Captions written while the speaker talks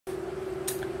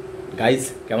Guys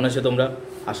কেমন আছো তোমরা?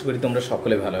 আশা করি তোমরা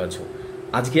সকলে ভালো আছো।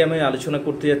 আজকে আমি আলোচনা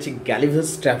করতে যাচ্ছি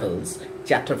গ্যালিভার্স ট্রাভেলস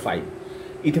চ্যাপ্টার 5।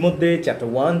 ইতিমধ্যে চ্যাপ্টার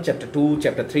 1, চ্যাপ্টার 2,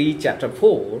 চ্যাপ্টার 3, চ্যাপ্টার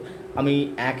 4 আমি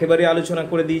একেবারে আলোচনা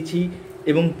করে দিয়েছি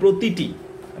এবং প্রতিটি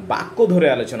বাক্য ধরে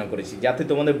আলোচনা করেছি যাতে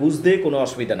তোমাদের বুঝতে কোনো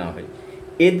অসুবিধা না হয়।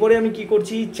 এরপরে আমি কি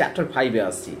করছি, চ্যাপ্টার 5-এ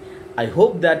আসছি। I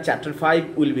hope that chapter 5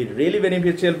 will be really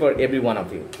beneficial for every one of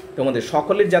you. তোমাদের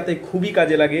সকলের যাতে খুবই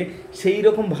কাজে লাগে সেই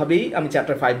রকমভাবেই আমি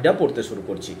চ্যাপ্টার 5টা পড়তে শুরু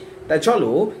করছি। তাই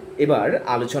চলো এবার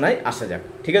আলোচনায় আসা যাক।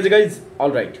 ঠিক আছে guys,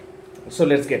 all right, so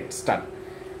let's get start.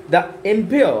 The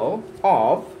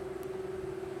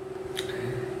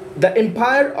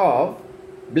empire of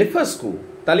ব্লেফাস্কু।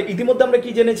 তাহলে ইতিমধ্যে আমরা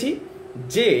কি জেনেছি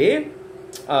যে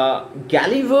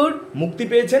গ্যালিভার মুক্তি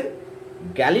পেয়েছেন।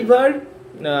 গ্যালিভার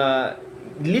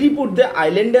লিলিপুট দ্য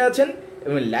আইল্যান্ডে আছেন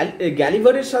এবং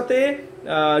গ্যালিভারের সাথে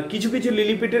কিছু কিছু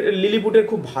লিলিপুটের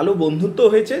খুব ভালো বন্ধুত্ব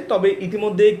হয়েছে। তবে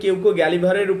ইতিমধ্যে কেউ কেউ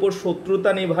গ্যালিভারের উপর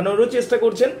শত্রুতা নেভানোরও চেষ্টা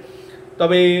করছেন।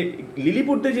 তবে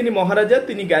লিলিপুটদের যিনি মহারাজা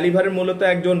তিনি গ্যালিভারের মূলত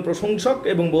একজন প্রশংসক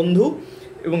এবং বন্ধু,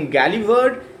 এবং গ্যালিভার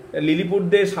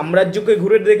লিলিপুটদের সাম্রাজ্যকে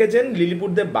ঘুরে দেখেছেন,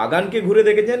 লিলিপুটদের বাগানকে ঘুরে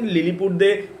দেখেছেন,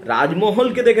 লিলিপুটদের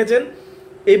রাজমহলকে দেখেছেন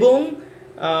এবং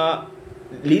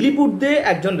লিলিপুটদের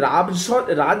একজন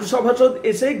রাজসভাসদ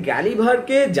এসে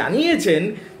গ্যালিভারকে জানিয়েছেন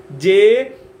যে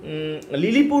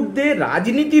লিলিপুটদের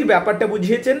রাজনীতির ব্যাপারটা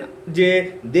বুঝিয়েছেন, যে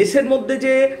দেশের মধ্যে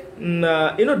যে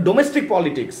ডোমেস্টিক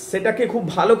পলিটিক্স সেটাকে খুব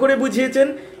ভালো করে বুঝিয়েছেন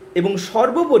এবং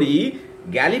সর্বোপরি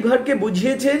গ্যালিভারকে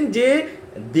বুঝিয়েছেন যে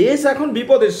দেশ এখন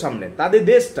বিপদের সামনে, তাদের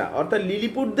দেশটা অর্থাৎ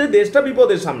লিলিপুটদের দেশটা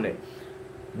বিপদের সামনে।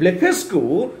 ব্লেফেস্কু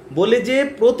বলে যে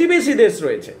প্রতিবেশী দেশ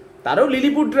রয়েছে তারাও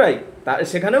লিলিপুটরাই,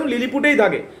 সেখানেও লিলিপুটেই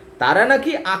থাকে, তারা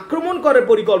নাকি আক্রমণ করার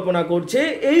পরিকল্পনা করছে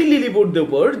এই লিলিপুটদের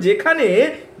উপর যেখানে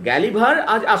গ্যালিভার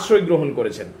আজ আশ্রয় গ্রহণ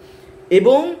করেছেন।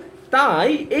 এবং তাই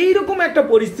এইরকম একটা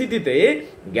পরিস্থিতিতে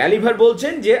গ্যালিভার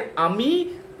বলছেন যে আমি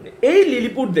এই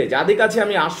লিলিপুটদের যাদের কাছে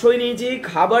আমি আশ্রয় নিয়েছি,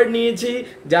 খাবার নিয়েছি,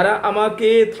 যারা আমাকে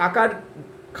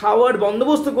খাওয়ার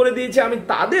বন্দোবস্ত করে দিয়েছে, আমি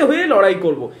তাদের হয়ে লড়াই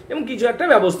করব এবং কিছু একটা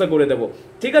ব্যবস্থা করে দেব,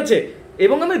 ঠিক আছে,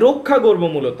 এবং আমি রক্ষা করব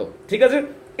মূলত, ঠিক আছে।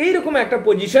 এইরকম একটা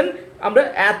পজিশন আমরা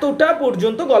এতটা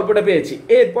পর্যন্ত গল্পটা পেয়েছি।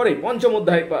 এরপরে পঞ্চম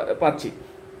অধ্যায় পাচ্ছি।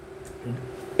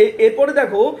 এরপরে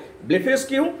দেখো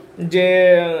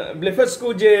ব্লেফেস্কু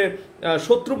যে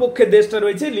শত্রুপক্ষের দেশটা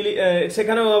রয়েছে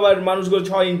সেখানেও আবার মানুষগুলো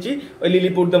 6 ইঞ্চি ওই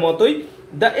লিলিপুটদের মতোই।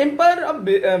 The empire of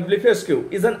ব্লেফেস্কু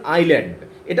is an island,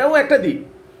 এটাও একটা দ্বীপ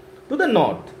টু দ্য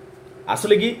নর্থ।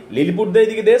 আসলে কি লিলিপুটদের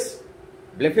এদিকে দেশ,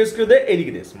 ব্লেফেস্কুদের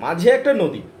এদিকে দেশ, মাঝে একটা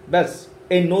নদী, ব্যাস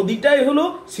এই নদীটাই হলো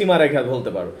সীমারেখা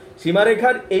বলতে পারো।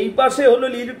 সীমারেখার এই পাশে হলো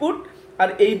লিলিপুট আর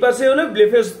এই পাশে হলো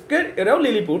ব্লেফেস্কুর, এরাও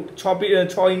লিলিপুট,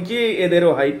 6 ইঞ্চি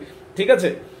এদেরও হাইট, ঠিক আছে।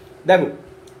 দেখো,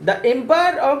 the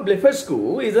empire of ব্লেফেস্কু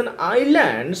is an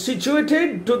island situated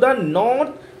to the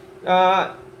north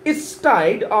east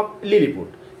side of lilliput,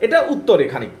 এটা উত্তরে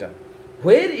খানিকটা,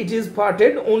 where it is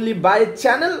parted only by a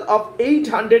channel of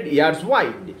 800 yards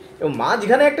wide, এবং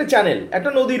মাঝখানে একটা চ্যানেল, একটা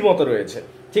নদীর মতো রয়েছে,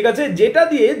 ঠিক আছে, যেটা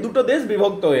দিয়ে দুটো দেশ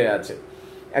বিভক্ত হয়ে আছে,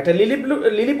 একটা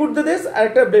লিলিপুটদের দেশ আর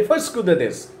একটা ব্লেফেস্কুদের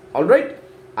দেশ। Alright,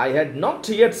 I had not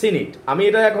yet scene ইট, আমি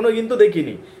এটা এখনো কিন্তু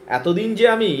দেখিনি। এতদিন যে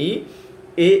আমি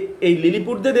এই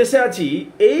লিলিপুটদের দেশে আছি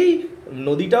এই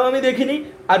নদীটাও আমি দেখিনি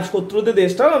আর শত্রুদের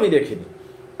দেশটাও আমি দেখিনি।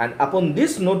 অ্যান্ড আপন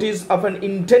this notice of an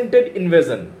intended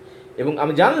invasion, এবং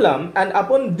আমি জানলাম অ্যান্ড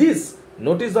আপন this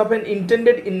notice of an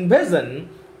intended invasion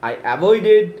I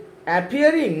avoided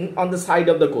appearing on the side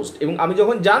of the coast, এবং আমি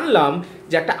যখন জানলাম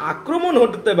যে একটা আক্রমণ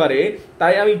হতে পারে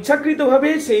তাই আমি ইচ্ছাকৃতভাবে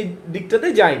সেই দিকটাতে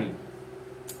যাইনি।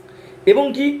 এবং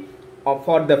কি,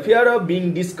 for the fear of being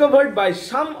discovered by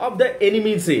some of the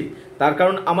enemy sheep, তার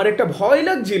কারণ আমার একটা ভয়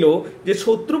লাগছিল যে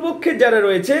শত্রুপক্ষের যারা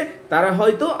রয়েছে তারা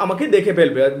হয়তো আমাকে দেখে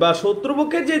ফেলবে, বা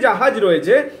শত্রুপক্ষের যে জাহাজ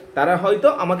রয়েছে তারা হয়তো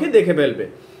আমাকে দেখে ফেলবে।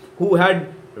 Who had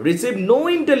receive no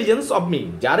intelligence of me,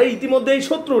 যারা ইতিমধ্যে এই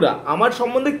শত্রুরা আমার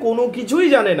সম্বন্ধে কোনো কিছুই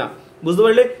জানে না, বুঝতে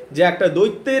পারলে, যে একটা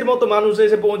দৈত্যের মতো মানুষ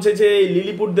এসে পৌঁছেছে এই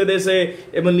লিলিপুটদের দেশে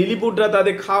এবং লিলিপুটরা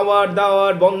তাদের খাওয়ার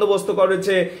দাওয়ার বন্দোবস্ত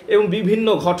করেছে এবং বিভিন্ন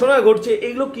ঘটনা ঘটছে,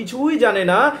 এগুলো কিছুই জানে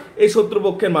না এই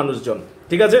শত্রুপক্ষের মানুষজন,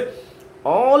 ঠিক আছে।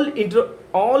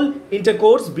 all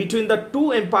intercourse between the two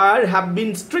empires have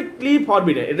been strictly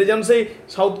forbidden, এটা যেমন সেই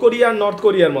সাউথ কোরিয়া আর নর্থ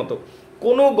কোরিয়ার মতো,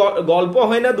 কোনো গল্প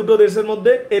হয় না দুটো দেশের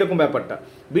মধ্যে, এরকম ব্যাপারটা।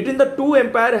 Between the two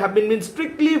empire have been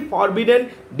strictly forbidden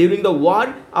during the war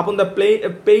upon the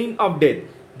pain of death,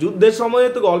 যুদ্ধের সময়ে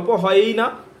তো গল্প হয়ই না,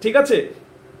 ঠিক আছে।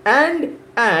 And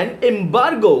an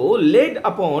embargo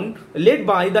led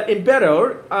by the empire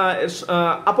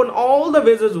আপন all the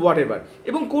vessels what ever,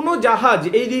 এবং কোনো জাহাজ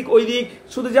এই দিক ওই দিক,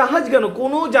 শুধু জাহাজ কেন,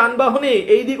 কোনো যানবাহনে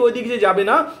এই দিক ওই দিক যে যাবে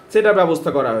না সেটার ব্যবস্থা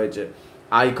করা হয়েছে।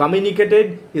 I communicated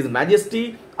his majesty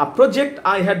a project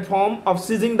I had formed of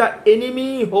seizing the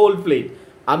enemy whole fleet.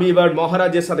 আমি এবার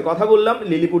মহারাজের সাথে কথা বললাম,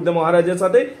 লিলিপুটদের মহারাজের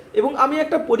সাথে, এবং আমি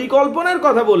একটা পরিকল্পনার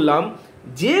কথা বললাম,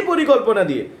 যে পরিকল্পনা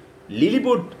দিয়ে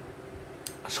লিলিপুট,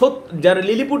 যারা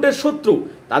লিলিপুটের শত্রু,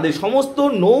 তাদের সমস্ত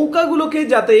নৌকাগুলোকে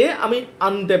যাতে আমি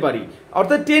আনতে পারি,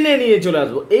 অর্থাৎ টেনে নিয়ে চলে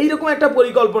আসবো, এইরকম একটা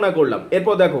পরিকল্পনা করলাম।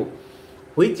 এরপর দেখো,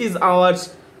 হুইচ ইজ আওয়ার্স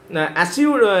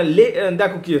অ্যাসিউর,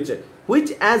 দেখো কি হচ্ছে, হুইচ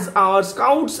অ্যাজ আওয়ার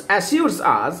স্কাউটস অ্যাসিউরস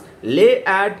আস লে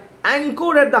at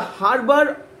anchor at the harbour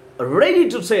ready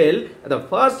to sell the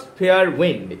first fair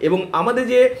wind. এবং আমাদের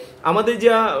যে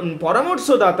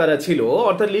পরামর্শদাতারা ছিল,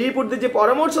 অর্থাৎ লিলিপুটদের যে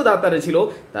পরামর্শদাতারা ছিল,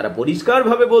 তারা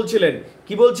পরিষ্কারভাবে বলছিলেন,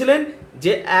 কি বলছিলেন,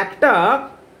 যে একটা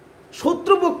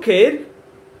শত্রুপক্ষের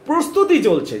প্রস্তুতি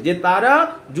চলছে, যে তারা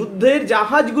যুদ্ধের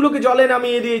জাহাজগুলোকে জলে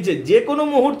নামিয়ে দিয়েছে, যে কোনো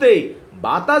মুহূর্তেই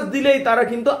বাতাস দিলেই তারা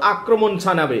কিন্তু আক্রমণ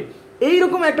ছানাবে,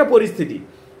 এইরকম একটা পরিস্থিতি।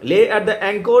 লে at the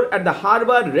anchor at the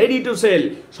harbour ready to sell,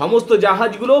 সমস্ত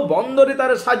জাহাজগুলো বন্দরে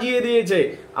তারা সাজিয়ে দিয়েছে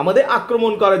আমাদের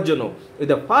আক্রমণ করার জন্য। With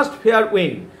the first fair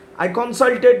wind I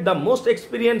consulted the most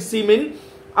experience সিমেন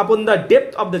upon the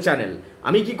depth of the channel.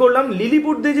 আমি কি করলাম,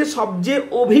 লিলিপুটদের যে সবচেয়ে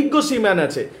অভিজ্ঞ সিম্যান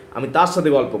আছে, আমি তার সাথে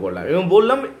গল্প করলাম এবং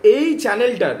বললাম এই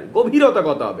চ্যানেলটার গভীরতা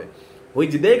কত হবে।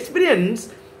 Which they experience,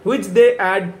 which they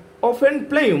had often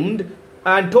প্লেমড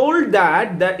and told that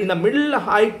in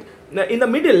the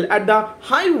middle at the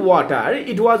high water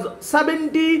it was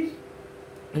 70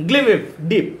 glimif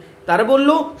deep. তারা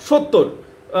বললো 70,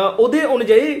 ওদের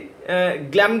অনুযায়ী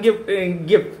গ্ল্যাম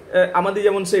গিফট, আমাদের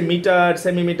যেমন সে মিটার,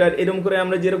 সেমিমিটার, এরকম করে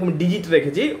আমরা যেরকম ডিজিট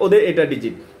রেখেছি, ওদের এটা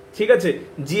ডিজিট, ঠিক আছে,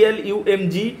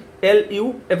 GLUMGLUFFI,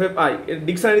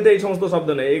 ডিকশনারিতে এই সমস্ত শব্দ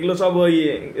নেই, এগুলো সব ওই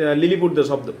লিলিপুটদের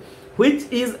শব্দ। Which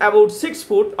is about 6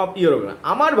 foot of ইউরোগ্রাম,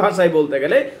 আমার ভাষায় বলতে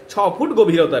গেলে 6 ফুট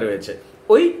গভীরতা রয়েছে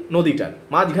ওই নদীটার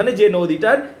মাঝখানে, যে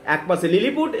নদীটার এক পাশে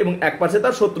লিলিপুট এবং এক পাশে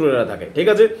তার শত্রুরা থাকে, ঠিক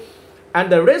আছে। And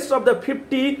the rest of the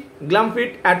 50 glam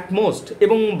fit at most,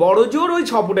 এবং বড় জোর ওই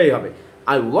 6 ফুটাই হবে।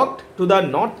 I walked to the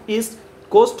north east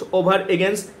coast over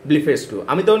against ব্লেফেস্কিউ।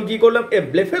 আমি তখন কি করলাম,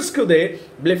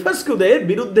 ব্লেফেস্কিউদের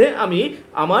বিরুদ্ধে আমি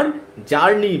আমার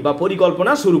জার্নি বা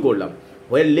পরিকল্পনা শুরু করলাম।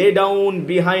 Well lay down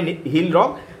behind hill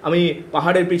rock, আমি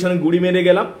পাহাড়ের পিছনে গুড়ি মেরে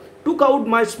গেলাম। Took out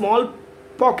my small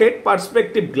pocket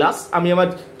perspective glass, আমি আমার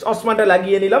চশমাটা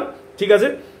লাগিয়ে নিলাম, ঠিক আছে।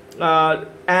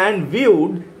 And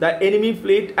viewed the enemy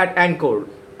fleet at anchor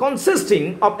consisting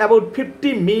of about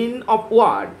 50 man of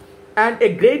war and a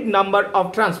great number of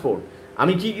transport.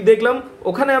 আমি কি দেখলাম,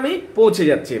 ওখানে আমি পৌঁছে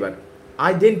যাচ্ছি এবার।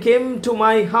 I then came to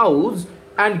my house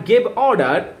and gave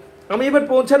order, আমি এবার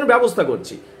পৌঁছানোর ব্যবস্থা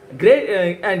করছি।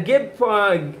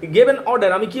 গেভ অ্যান অর্ডার,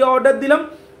 আমি কি অর্ডার দিলাম,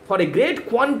 for a great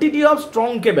quantity of strong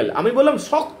কেবল, আমি বললাম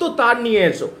শক্ত তার নিয়ে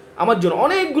এসো আমার জন্য,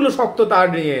 অনেকগুলো শক্ত তার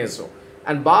নিয়ে এসো।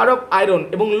 অ্যান্ড বার অফ আয়রন,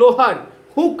 এবং লোহার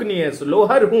হুক নিয়ে এসো,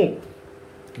 লোহার hook.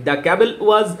 The cable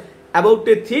was about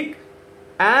a thick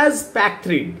as pack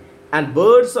থ্রিড and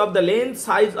birds of the length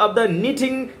size of the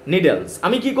knitting needles.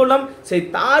 আমি কি করলাম, সেই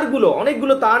তারগুলো,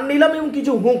 অনেকগুলো তার নিলাম এবং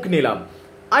কিছু হুক নিলাম।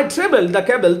 I travel the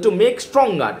cable to make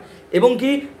stronger, এবং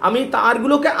কি আমি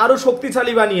তারগুলোকে আরো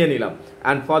শক্তিশালী বানিয়ে নিলাম।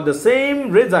 And for the same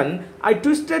reason I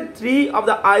twisted 3 of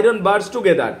the iron birds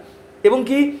together, এবং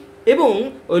কি, এবং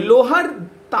ওই লোহার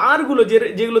তারগুলো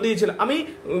যেগুলো দিয়েছিল আমি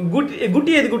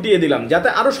গুটিয়ে দিলাম যাতে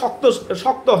আরো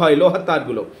শক্ত হয় লোহার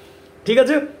তারগুলো, ঠিক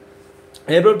আছে।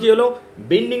 এরপর কি হলো,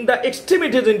 bending the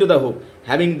এক্সট্রিমিটিজ into the hook,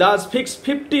 having Das fixed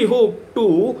 50 hook two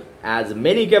as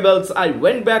many cables, I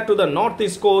went back to the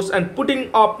northeast coast and putting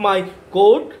up my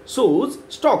coat, shoes,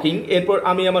 stocking, এরপর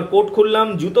আমি আমার কোট খুললাম,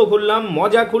 জুতো খুললাম,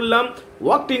 মোজা খুললাম,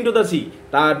 walked into the sea,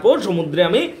 তারপর সমুদ্রে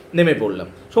আমি নেমে পড়লাম।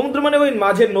 সমুদ্র মানে ওই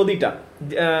মাঝের নদীটা,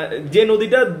 যে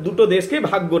নদীটা দুটো দেশকে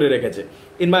ভাগ করে রেখেছে।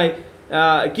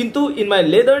 কিন্তু in my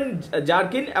লেদার্ন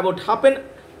jerkin about half an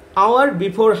hour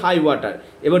before high water,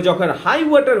 এবার যখন হাই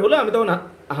ওয়াটার হলো আমি তখন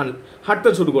হাঁটতে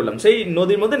শুরু করলাম, সেই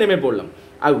নদীর মধ্যে নেমে পড়লাম।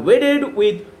 I ওয়েডেড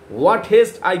with what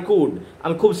heist I could,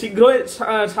 আমি খুব শীঘ্রই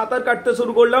সাঁতার কাটতে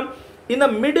শুরু করলাম। ইন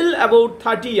দ্য মিডল অ্যাবাউট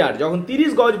 30 ইয়ার, যখন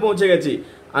 30 গজ পৌঁছে গেছি,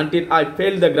 until I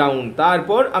fail the ground,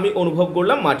 তারপর আমি অনুভব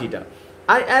করলাম মাটিটা।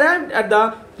 I arrived at the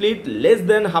fleet less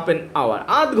than half an hour,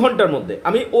 আধ ঘন্টার মধ্যে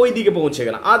আমি ওই দিকে পৌঁছে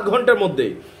গেলাম, আধ ঘন্টার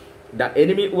মধ্যেই। The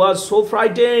enemy was so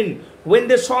frightened when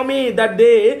they saw me that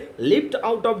they leaped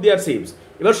out of their ships,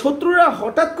 এবার শত্রুরা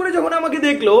হঠাৎ করে যখন আমাকে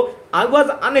দেখলো, I was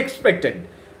unexpected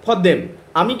for them,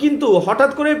 আমি কিন্তু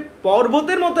হঠাৎ করে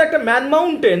পর্বতের মতো একটা ম্যান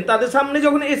মাউন্টেন তাদের সামনে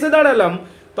যখন এসে দাঁড়ালাম,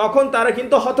 তখন তারা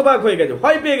কিন্তু হতবাক হয়ে গেছে,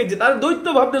 ভয় পেয়ে গেছে, তারা দৈত্য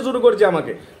ভাবতে শুরু করেছে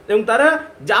আমাকে, এবং তারা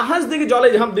জাহাজ থেকে জলে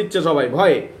ঝাঁপ দিচ্ছে সবাই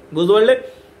ভয়ে, বুঝতে পারলে।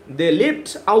 দে lift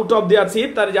out of their sheep,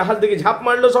 তারা জাহাজ থেকে ঝাঁপ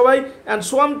মারলো সবাই, অ্যান্ড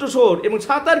সোয়াম টু শোর, এবং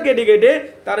সাঁতার কেটে কেটে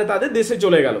তারা তাদের দেশে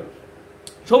চলে গেল।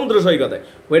 সমুদ্র সৈকতে,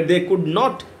 where they could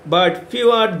not but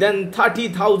fewer than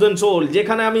 30,000 souls,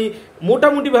 যেখানে আমি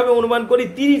মোটামুটিভাবে অনুমান করি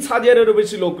 30,000-এরও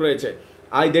বেশি লোক রয়েছে।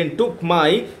 I then took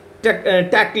my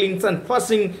ট্যাকলিংস and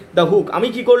passing the hook, আমি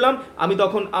কি করলাম, আমি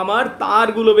তখন আমার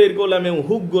তারগুলো বের করলাম এবং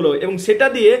হুকগুলো, এবং সেটা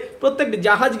দিয়ে প্রত্যেকটা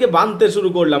জাহাজকে বাঁধতে শুরু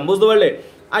করলাম, বুঝতে পারলে?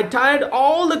 I tied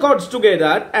all the cords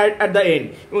together at the end,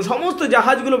 এবং সমস্ত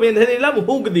জাহাজগুলো বেঁধে নিলাম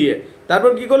হুক দিয়ে।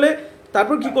 তারপর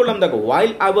কি করলাম দেখো,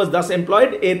 while I was thus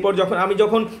employed, এরপর আমি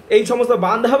যখন এই সমস্ত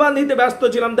বাঁধাবাঁধিতে ব্যস্ত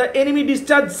ছিলাম, the enemy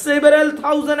discharged several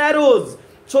thousand arrows,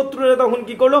 শত্রুরা তখন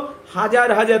কি করলো, হাজার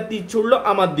হাজার তীর ছুড়লো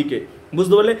আমার দিকে,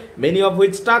 বুঝতে পারলে? many of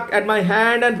which stuck at my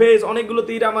hand and face, অনেকগুলো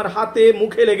তীর আমার হাতে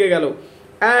মুখে লেগে গেল।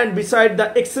 and beside the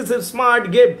excessive smart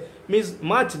gave me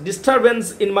much disturbance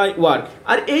in my work,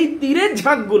 আর এই তীরের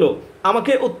ঝাঁকগুলো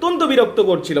আমাকে অত্যন্ত বিরক্ত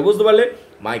করছিল, বুঝতে পারলে?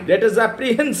 my greatest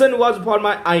apprehension was for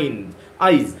my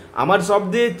eyes, আমার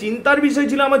সবচেয়ে চিন্তার বিষয়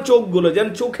ছিল আমার চোখগুলো, যেন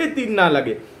চোখে তীর না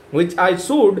লাগে, which I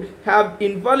should have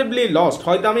infallibly lost,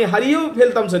 হয়তো আমি হারিয়েও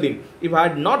ফেলতাম সেদিন, if I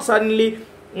had not suddenly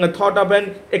thought of an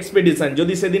expedition,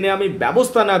 যদি সেদিনে আমি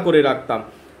ব্যবস্থা না করে রাখতাম।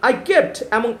 I kept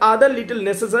among other little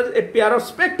necessaries a pair of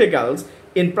spectacles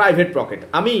in private pocket,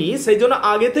 আমি সেই জন্য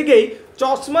আগে থেকেই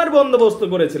চশমার বন্দোবস্ত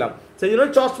করেছিলাম, সেই জন্য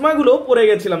চশমাগুলো পরে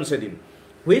গেছিলাম সেদিন,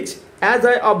 which as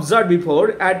I observed before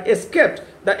had escaped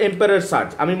the emperor's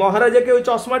search, আমি মহারাজাকে ওই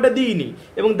চশমাটা দিইনি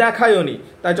এবং দেখাইও নি,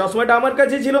 তাই চশমাটা আমার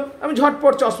কাছে ছিল, আমি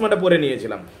ঝটপট চশমাটা পরে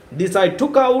নিয়েছিলাম। this I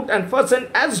took out and fastened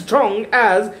as strong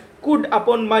as could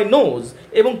upon my nose,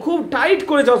 এবং খুব টাইট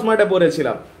করে চশমাটা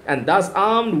পরেছিলাম, and thus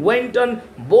armed went on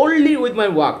boldly with my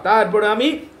work, তারপরে আমি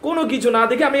কোনো কিছু না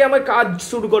দেখে আমি আমার কাজ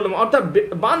শুরু করলাম, অর্থাৎ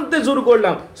বাঁধতে শুরু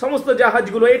করলাম সমস্ত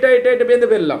জাহাজগুলো, এটা বেঁধে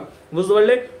ফেললাম, বুঝতে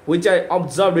পারলে? which I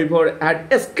observed before had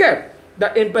escaped the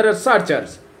emperor's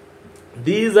searchers,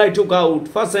 these I took out,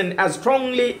 fastened as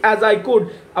strongly as I could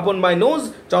upon my nose,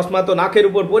 চশমা তো নাকের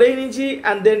উপর পরেই নিয়েছি,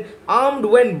 and then armed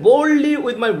went boldly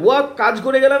with my work, কাজ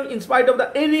করে গেলাম, in spite of the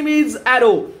enemy's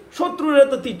arrow, শত্রুরা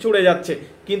তো তীর ছুড়ে যাচ্ছে,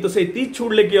 কিন্তু সেই তীর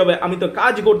ছুড়লে কি হবে, আমি তো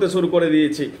কাজ করতে শুরু করে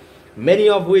দিয়েছি। many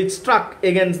of which struck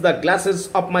against the glasses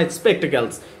of my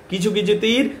spectacles, কিছু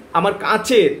তীর আমার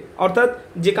কাঁচের, অর্থাৎ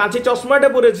যে কাঁচে চশমাটা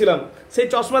পরেছিলাম সেই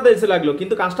চশমাতে এসে লাগলো,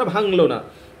 কিন্তু কাঁচটা ভাঙলো না,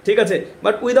 ঠিক আছে,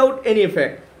 but without any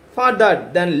effect, further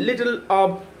than little of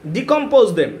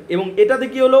decompose them, এবং এটাতে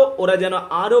কি হলো, ওরা যেন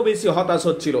আরো বেশি হতাশ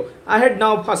হচ্ছিল। I had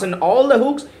now fastened all the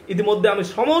hooks, ইতিমধ্যে আমি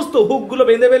সমস্ত হুকগুলো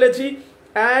বেঁধে ফেলেছি,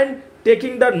 and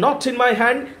taking the knots in my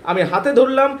hand, আমি হাতে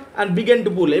ধরলাম, and began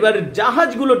to pull, এবার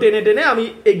জাহাজগুলো টেনে টেনে আমি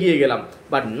এগিয়ে গেলাম,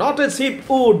 but not a ship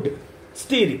would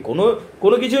stir,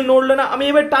 কোনো কিছু নড়লো না, আমি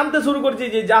এবার টানতে শুরু করছি,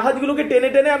 যে জাহাজগুলোকে টেনে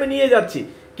টেনে আমি নিয়ে যাচ্ছি,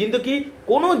 কিন্তু কি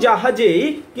কোনো জাহাজেই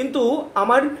কিন্তু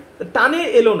আমার টানে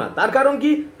এলো না, তার কারণ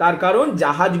কি, তার কারণ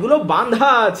জাহাজগুলো বাঁধা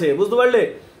আছে, বুঝতে পারলে?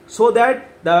 so that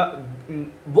the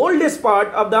boldest part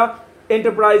of the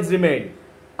enterprise remained,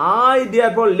 I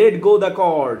therefore let go the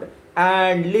cord,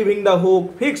 and leaving the hook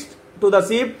fixed to the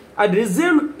ship, I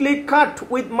resolutely cut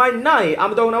with my knife,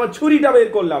 আমি তখন আমার ছুরিটা বের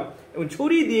করলাম এবং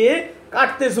ছুরি দিয়ে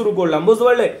কাটতে শুরু করলাম, বুঝতে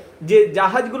পারলে? যে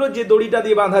জাহাজগুলো যে দড়িটা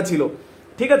দিয়ে বাঁধা ছিল,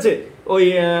 ঠিক আছে,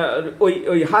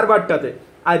 ওই হারবারটাতে,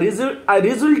 I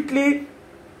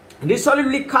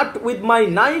resolutely cut with my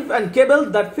knife and cable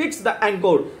that fixed the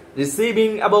anchor,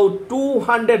 receiving about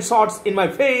 200 shots in my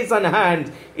face and hands,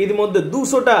 ইতিমধ্যে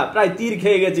 200টা প্রায় তীর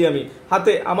খেয়ে গেছি আমি,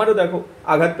 হাতে আমারও দেখো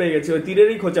আঘাত পেয়ে গেছি, ওই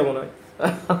তীরেরই খোঁচা মনে হয়,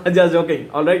 just joking,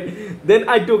 all right, then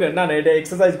I took it, না এটা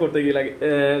এক্সারসাইজ করতে গিয়ে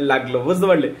লাগলো, বুঝতে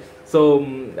পারলে? সো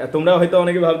তোমরা হয়তো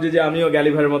অনেকে ভাবছো যে আমিও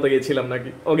গ্যালিভারের মতো গেছিলাম নাকি,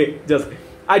 ওকে, just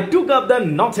I took up the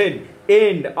knotted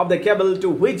end of the cable to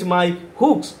which my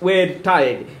hooks were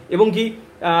tied, এবং কি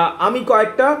আমি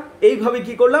কয়েকটা এইভাবে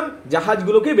কি করলাম,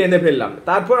 জাহাজগুলোকে বেঁধে ফেললাম,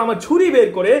 তারপর আমার ছুরি বের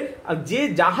করে যে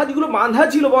জাহাজগুলো বাঁধা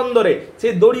ছিল বন্দরে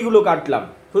সেই দড়িগুলো কাটলাম,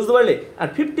 বুঝতে পারলে? আর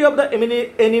 50 of the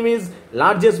enemies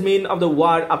largest men of the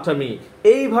war after me,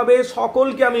 এইভাবে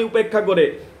সকলকে আমি উপেক্ষা করে,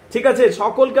 ঠিক আছে,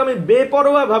 সকলকে আমি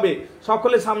বেপরোয়া ভাবে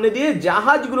সকলের সামনে দিয়ে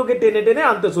জাহাজগুলোকে টেনে টেনে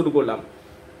আনতে শুরু করলাম।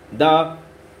 the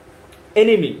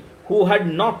enemy who had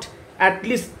not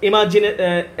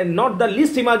not the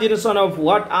least imagination of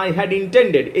what I had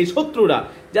intended, এই শত্রুরা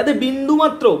যাদের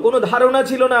বিন্দুমাত্র কোনো ধারণা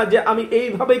ছিল না যে আমি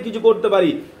এইভাবে কিছু করতে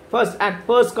পারি, at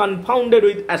first confounded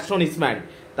with astonishment,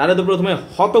 তারা তো প্রথমে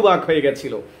হতবাক হয়ে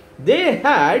গেছিল, they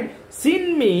had seen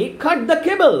me cut the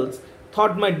cables,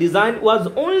 thought my design was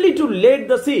only to let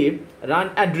the ship run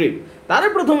adrift, তারা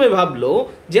প্রথমে ভাবলো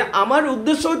যে আমার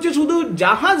উদ্দেশ্য হচ্ছে শুধু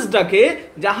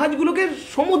জাহাজগুলোকে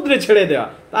সমুদ্রে ছেড়ে দেওয়া,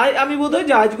 তাই আমি বোধহয়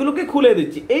জাহাজগুলোকে খুলে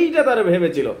দিচ্ছি, এইটা তারা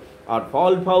ভেবেছিল। আর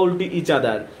fall foul to each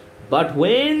other, but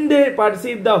when they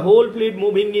perceive the whole fleet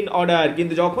moving in order,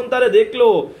 কিন্তু যখন তারা দেখলো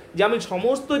যে আমি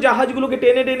সমস্ত জাহাজগুলোকে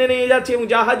টেনে টেনে নিয়ে যাচ্ছি এবং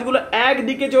জাহাজগুলো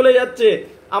একদিকে চলে যাচ্ছে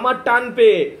আমার টান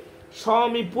পেয়ে,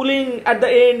 me pulling at the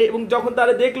end, এবং যখন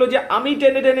তারা দেখলো যে আমি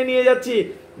টেনে টেনে নিয়ে যাচ্ছি,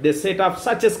 দে set up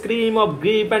such a scream of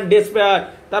grief and despair,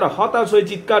 তারা হতাশ হয়ে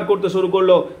চিৎকার করতে শুরু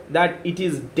করলো, that it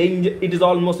is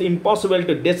almost impossible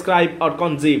to describe or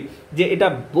conceive, যে এটা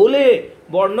বলে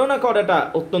বর্ণনা করাটা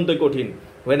অত্যন্ত কঠিন।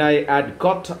 when I had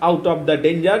got out of the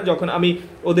danger, যখন আমি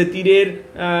ওদের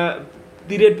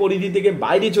তীরের পরিধি থেকে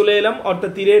বাইরে চলে এলাম,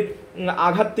 অর্থাৎ তীরের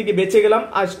আঘাত থেকে বেঁচে গেলাম,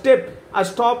 I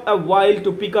stopped a while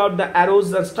to pick out the arrows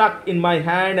that stuck in my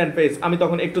hand and face, আমি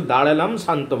তখন একটু দাঁড়ালাম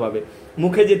শান্তভাবে,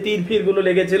 মুখে যে তীর ফিরগুলো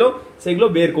লেগেছিল সেগুলো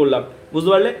বের করলাম, বুঝতে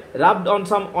পারলে। rubbed on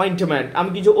some ointment, আমি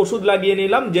কিছু ওষুধ লাগিয়ে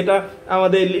নিলাম যেটা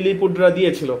আমাদের লিলিপুটরা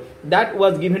দিয়েছিল, that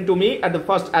was given to me at the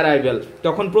first arrival,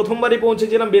 যখন প্রথমবারই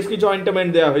পৌঁছেছিলাম বেশ কিছু অয়েন্টমেন্ট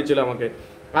দেওয়া হয়েছিল আমাকে।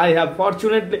 I have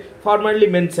formerly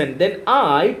mentioned, then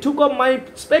I took off my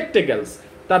spectacles,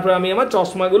 তারপর আমি আমার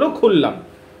চশমাগুলো খুললাম,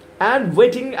 and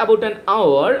waiting about an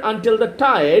hour until the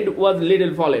tide was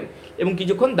little fallen, এবং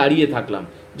কিছুক্ষণ দাঁড়িয়ে থাকলাম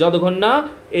যতক্ষণ না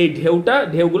এই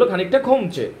ঢেউগুলো খানিকটা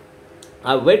কমছে।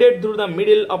 I waded through the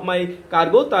middle of my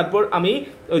cargo, তারপর আমি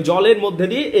জলের মধ্যে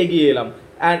দিয়ে এগিয়ে এলাম,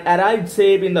 and arrived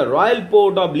safe in the royal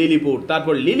port of Lilliput,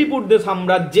 তারপর লিলিপুটদের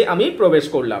সাম্রাজ্যে আমি প্রবেশ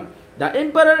করলাম। The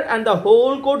emperor and the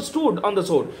whole court stood on the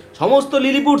shore, সমস্ত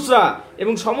লিলিপুটসরা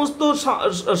এবং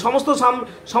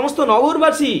সমস্ত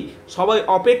নগরবাসী সবাই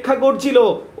অপেক্ষা করছিল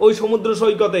ওই সমুদ্র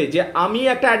সৈকতে, যে আমি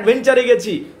একটা অ্যাডভেঞ্চারে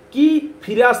গেছি, কি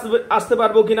ফিরে আসতে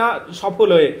পারবো কিনা সফল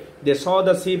হয়ে। They saw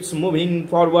the ships moving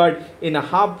forward in a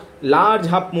large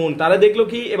half moon, তারা দেখলো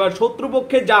কি এবার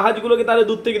শত্রুপক্ষের জাহাজগুলোকে তারা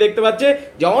দূর থেকে দেখতে পাচ্ছে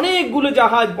যে অনেকগুলো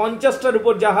জাহাজ, 50টার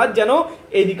উপর জাহাজ যেন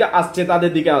এইদিকে আসছে,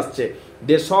 তাদের দিকে আসছে।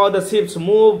 They saw the ships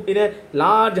move in a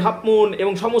large half moon,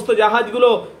 এবং সমস্ত জাহাজগুলো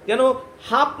যেন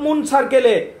হাফ মুন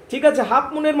সার্কেলে, ঠিক আছে, হাফ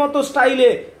মুনের মতো স্টাইলে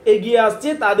এগিয়ে আসছে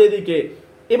তাদের দিকে।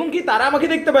 এবং কি তারা আমাকে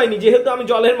দেখতে পায়নি যেহেতু আমি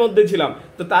জলের মধ্যে ছিলাম,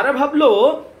 তো তারা ভাবলো,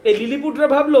 এই লিলিপুটরা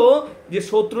ভাবলো যে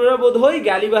শত্রুরা বোধহয়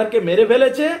গ্যালিভারকে মেরে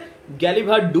ফেলেছে,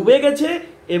 গ্যালিভার ডুবে গেছে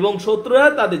এবং শত্রুরা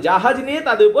তাদের জাহাজ নিয়ে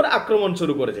তাদের উপর আক্রমণ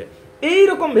শুরু করেছে,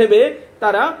 এইরকম ভেবে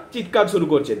তারা চিৎকার শুরু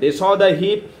করছে।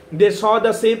 They saw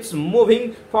the ships moving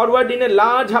forward in a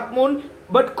large half moon,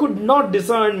 but could not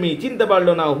discern me, চিনতে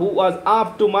পারলো না, who was up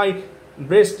to my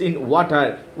breast in water.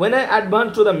 When I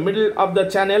advanced to the middle of the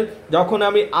channel, যখন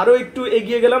আমি আরো একটু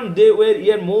এগিয়ে গেলাম, they were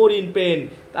yet more in pain,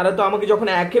 তারা তো আমাকে যখন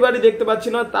একেবারে দেখতে পাচ্ছি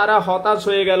না, তারা হতাশ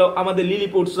হয়ে গেল আমাদের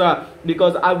লিলিপুটসরা,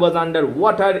 because I was under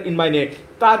water in my neck,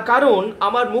 তার কারণ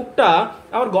আমার মুখটা,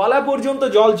 আমার গলা পর্যন্ত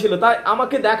জল ছিল, তাই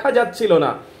আমাকে দেখা যাচ্ছিল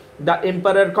না। The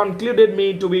emperor concluded me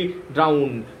to be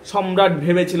drowned, সম্রাট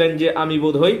ভেবেছিলেন যে আমি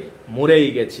বোধহয় মরেই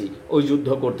গেছি ওই যুদ্ধ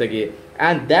করতে গিয়ে,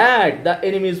 and that the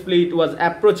enemy's fleet was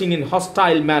approaching in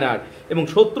hostile manner, এবং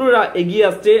শত্রুরা এগিয়ে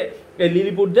আসছে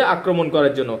লিলিপুটদের আক্রমণ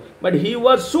করার জন্য। But he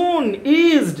was soon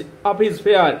eased of his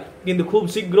fear, কিন্তু খুব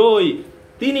শীঘ্রই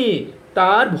তিনি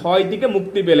তার ভয় থেকে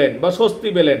মুক্তি পেলেন বা স্বস্তি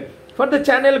পেলেন। For the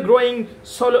channel growing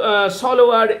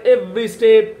shallower every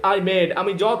step I made,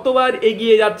 আমি যতবার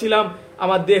এগিয়ে যাচ্ছিলাম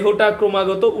আমার দেহটা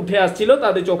ক্রমাগত উঠে আসছিল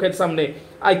তাদের চোখের সামনে।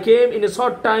 I came in a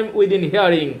short time within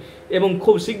hearing, এবং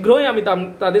খুব শীঘ্রই আমি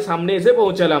তাদের সামনে এসে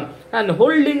পৌঁছালাম। And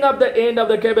holding up the end of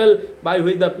the cable by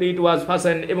which the fleet was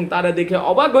fastened, এবং তারা দেখে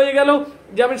অবাক হয়ে গেল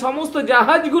যে আমি সমস্ত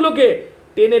জাহাজগুলোকে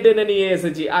টেনে টেনে নিয়ে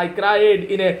এসেছি। I cried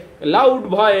in a loud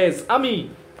voice, আমি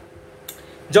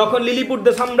যখন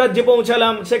লিলিপুটদের সাম্রাজ্যে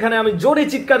পৌঁছালাম সেখানে আমি জোরে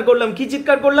চিৎকার করলাম। কি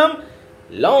চিৎকার করলাম?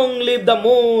 Long live the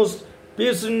most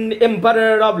puissant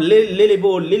emperor of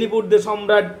Lilliput, লিলিপুটদের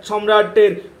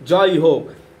সম্রাটের জয় হোক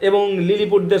এবং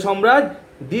লিলিপুটদের সম্রাট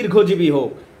দীর্ঘজীবী হোক।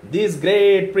 This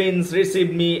great prince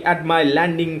received me at my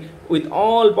landing with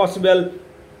all possible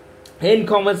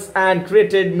encomiums and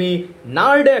treated me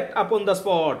nardac upon the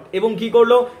spot, এবং কি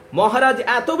করলো, মহারাজ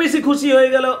এত বেশি খুশি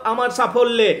হয়ে গেল আমার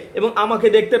সাফল্যে এবং আমাকে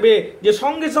দেখতে পেয়ে যে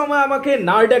সঙ্গে সঙ্গে আমাকে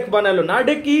নার্ডেক বানালো।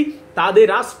 নার্ডেক কি? তাদের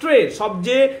রাষ্ট্রের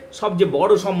সবচেয়ে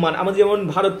বড় সম্মান, আমাদের যেমন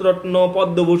ভারতরত্ন,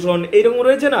 পদ্মভূষণ এইরকম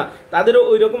রয়েছে না, তাদেরও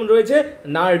ওই রকম রয়েছে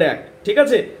নার্ডেক, ঠিক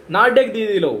আছে, নার্ডেক দিয়ে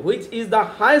দিল, which is the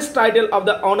highest title of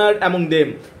the honour among them,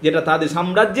 যেটা তাদের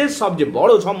সাম্রাজ্যের সবচেয়ে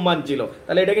বড় সম্মান ছিল।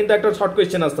 তাহলে এটা কিন্তু একটা শর্ট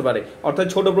কোয়েশ্চেন আসতে পারে, অর্থাৎ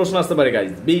ছোট প্রশ্ন আসতে পারে,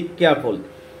 guys be careful.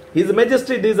 His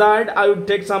Majesty desired I would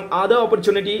take some other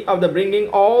opportunity of the bringing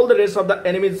all the rest of the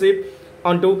enemy ship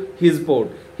onto his port.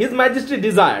 His Majesty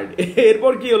desired,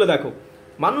 এরপর কি হলো দেখো,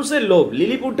 মানুষের লোভ,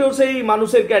 লিলিপুটেও সেই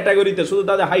মানুষের ক্যাটাগরিতে, শুধু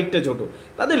তাদের হাইটটা ছোট,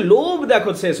 তাদের লোভ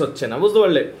দেখো শেষ হচ্ছে না, বুঝতে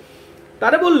পারলে।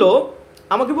 তারা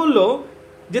আমাকে বললো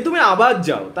যে তুমি আবার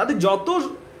যাও, তাদের যত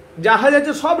জাহাজ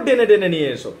আছে সব টেনে টেনে নিয়ে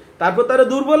এসো, তারপর তারা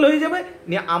দুর্বল হয়ে যাবে,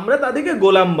 নিয়ে আমরা তাদেরকে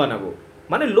গোলাম বানাবো।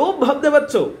 মানে লোভ ভাবতে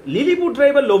পারছো, লিলিপুটরা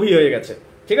এবার লোভী হয়ে গেছে,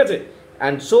 ঠিক আছে।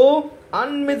 And so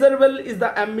আনমেজারেবল is the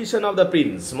ambition of the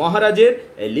Prince, মহারাজের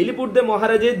লিলিপুটদের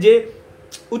মহারাজের যে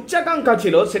উচ্চাকাঙ্ক্ষা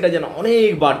ছিল সেটা যেন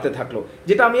অনেক বাড়তে থাকলো,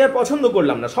 যেটা আমি আর পছন্দ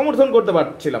করলাম না, সমর্থন করতে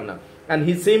পারছিলাম না। And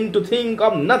he seemed to think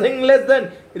of nothing less than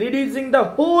reducing the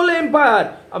whole empire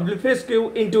of Blefuscu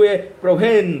into a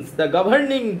province, the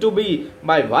governing to be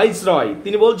by viceroy.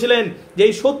 তিনি বলছিলেন যে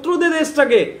এই শত্রুদের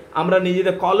দেশটাকে আমরা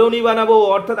নিজেদের কলোনি বানাবো,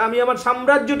 অর্থাৎ আমি আমার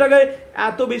সাম্রাজ্যটাকে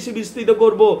এত বেশি বিস্তৃত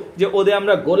করব যে ওদের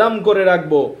আমরা গোলাম করে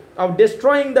রাখবো। of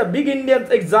destroying the big Indians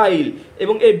exile,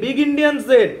 এবং এই বিগ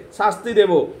ইন্ডিয়ানসদের শাস্তি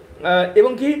দেব,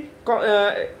 এবং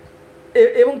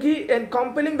কি and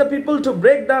compelling the people to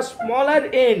break the smaller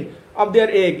end of their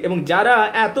egg, এবং যারা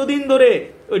এতদিন ধরে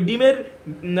ওই ডিমের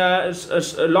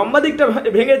লম্বা দিকটা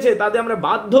ভেঙেছে তাদের আমরা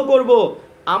বাধ্য করব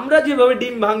আমরা যেভাবে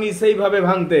ডিম ভাঙি সেইভাবে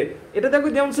ভাঙতে। এটা দেখো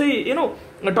যেমন সেই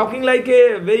talking like a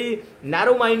very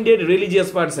narrow minded religious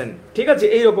person, ঠিক আছে,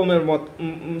 এই রকমের মত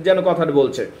যেন কথাটা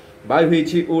বলছে। by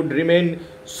which he would remain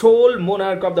sole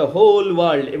monarch of the whole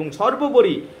world, এবং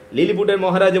সর্বোপরি লিলিপুটের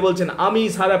মহারাজা বলছেন আমি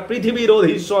সারা পৃথিবীর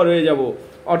অধীশ্বর হয়ে যাব,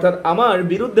 অর্থাৎ আমার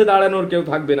বিরুদ্ধে দাঁড়ানোর কেউ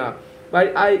থাকবে না। But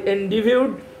I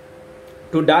endeavored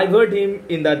to divert him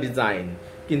in the design,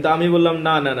 কিন্তু আমি বললাম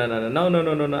না না না না না না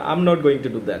না না, I'm not going to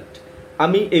do that,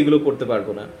 আমি এগুলো করতে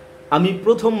পারবো না। আমি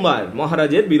প্রথমবার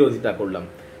মহারাজের বিরোধিতা করলাম,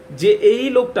 যে এই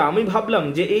লোকটা, আমি ভাবলাম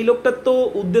যে এই লোকটার তো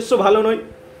উদ্দেশ্য ভালো নয়,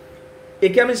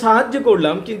 একে আমি সাহায্য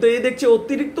করলাম কিন্তু এই দেখছি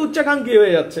অতিরিক্ত উচ্চাকাঙ্ক্ষী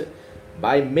হয়ে যাচ্ছে।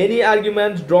 By many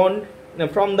arguments ড্রন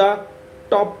from the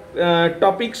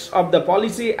topics of the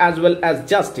policy as well as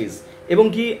justice, এবং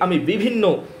কি আমি বিভিন্ন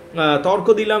তর্ক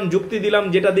দিলাম, যুক্তি দিলাম,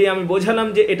 যেটা দিয়ে আমি বোঝালাম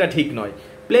যে এটা ঠিক নয়।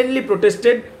 প্লেনলি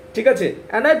প্রোটেস্টেড, ঠিক আছে,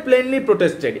 অ্যান্ড আই প্লেনলি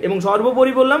প্রোটেস্টেড, এবং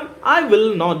সর্বোপরি বললাম I will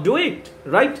not do it,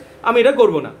 right, আমি এটা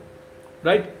করবো না,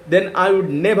 right, then I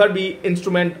would never be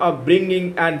instrument of bringing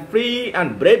and free and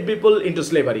brave people into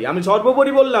slavery. আমি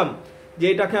সর্বোপরি বললাম যে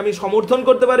এটাকে আমি সমর্থন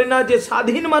করতে পারি না, যে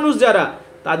স্বাধীন মানুষ যারা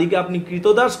তাদেরকে আপনি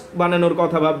কৃতদাস বানানোর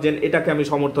কথা ভাবছেন, এটাকে আমি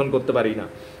সমর্থন করতে পারি না।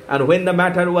 and when the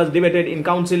matter was debated in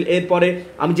council, এরপরে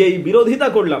আমি যে বিরোধিতা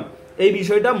করলাম এই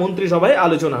বিষয়টা মন্ত্রিসভায়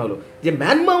আলোচনা হলো, যে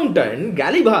ম্যান মাউন্টেন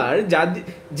গ্যালিভার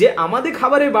যে আমাদের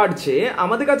খাবারে বাড়ছে,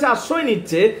 আমাদের কাছে আশ্রয়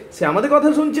নিচ্ছে, সে আমাদের কথা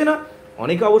শুনছে না।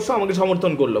 অনেকে অবশ্য আমাকে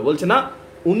সমর্থন করলো, বলছে না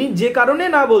উনি যে কারণে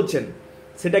না বলছেন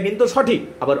সেটা কিন্তু সঠিক,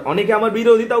 আবার অনেকে আমার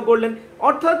বিরোধিতাও করলেন,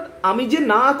 অর্থাৎ আমি যে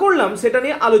না করলাম সেটা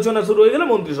নিয়ে আলোচনা শুরু হয়ে গেল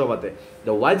মন্ত্রিসভাতে।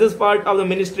 The wisest part of the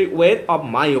ministry ওয়ের of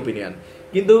my opinion,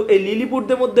 কিন্তু এই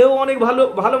লিলিপুটদের মধ্যেও অনেক ভালো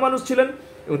ভালো মানুষ ছিলেন,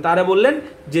 এবং তারা বললেন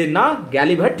যে না,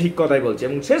 গ্যালিভার ঠিক কথাই বলছে,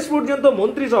 এবং শেষ পর্যন্ত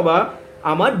মন্ত্রিসভা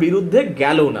আমার বিরুদ্ধে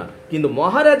গেল না। কিন্তু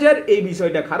মহারাজার এই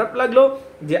বিষয়টা খারাপ লাগলো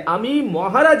যে আমি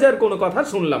মহারাজার কোনো কথা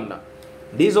শুনলাম না।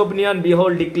 This opinion,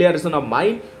 behold, declaration of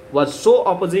mine was so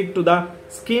opposite to the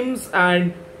schemes and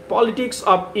politics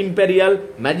of imperial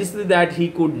majesty that he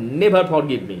could never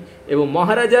forgive me. এবং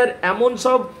মহারাজার এমন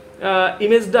সব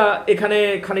ইমেজটা এখানে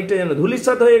খানিকটা যেন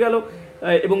ধূলিসাৎ হয়ে গেল,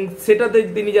 এবং সেটাতে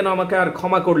তিনি যেন আমাকে আর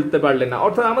ক্ষমা করতে পারলেন না,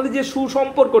 অর্থাৎ আমাদের যে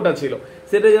সুসম্পর্কটা ছিল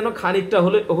সেটা যেন খানিকটা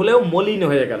হলেও মলিন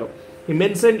হয়ে গেল। He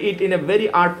mentioned it in a very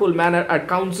artful manner at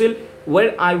council,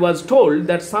 where I was told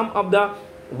that some of the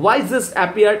wisest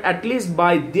appeared, at least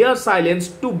by their silence,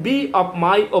 to be of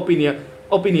my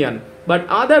opinion, but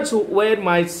others who were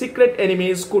my secret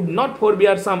enemies could not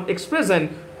forbear some expression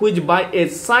which by a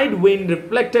side wind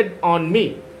reflected on me.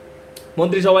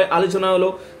 মন্ত্রিসভায় আলোচনা হলো,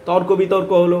 তর্ক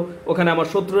বিতর্ক হলো, ওখানে আমার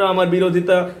শত্রুরা আমার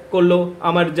বিরোধিতা করলো,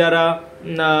 আমার যারা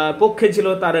পক্ষে ছিল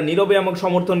তারা নীরবে আমাকে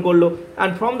সমর্থন করলো।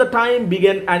 and from the time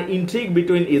began an intrigue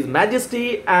between his majesty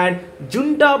and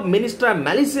junta minister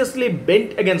maliciously bent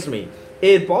against me.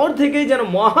 এরপর থেকে যেন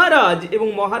মহারাজ এবং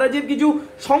মহারাজের কিছু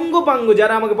সঙ্গপাঙ্গ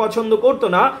যারা আমাকে পছন্দ করতো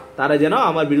না, তারা যেন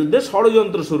আমার বিরুদ্ধে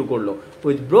ষড়যন্ত্র শুরু করলো,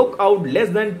 which broke out less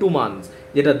than 2 months,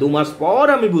 যেটা 2 মাস পর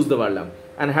আমি বুঝতে পারলাম,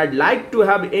 and had liked to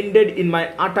have ended in my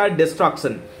utter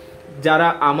destruction, যারা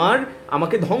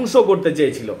আমাকে ধ্বংস করতে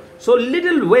চেয়েছিল। so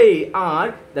little way are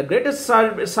the greatest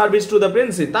service to the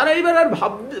prince, তারা এবার আর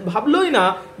ভাবলোই না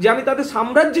যে আমি তাদের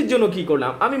সাম্রাজ্যের জন্য কি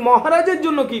করলাম, আমি মহারাজের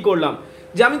জন্য কি করলাম,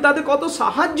 যে আমি তাদের কত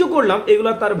সাহায্য করলাম,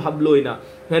 এগুলো তার ভাবলোই না।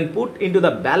 when put into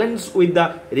the balance with the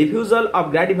refusal of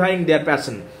gratifying their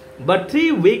passion. But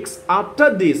 3 weeks after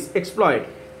this exploit,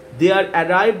 there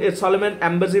arrived a solemn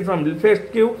embassy from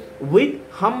Blefuscu with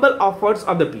humble offers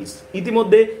of the peace.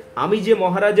 ইতিমধ্যে আমি যে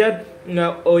মহারাজার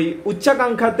ওই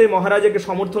উচ্চাকাঙ্ক্ষাতে মহারাজাকে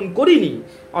সমর্থন করিনি,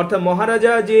 অর্থাৎ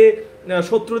মহারাজা যে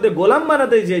শত্রুদের গোলাম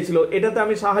বানাতে চেয়েছিল এটাতে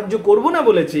আমি সাহায্য করব না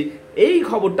বলেছি, এই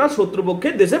খবরটা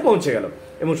শত্রুপক্ষের দেশে পৌঁছে গেল,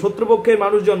 এবং শত্রুপক্ষের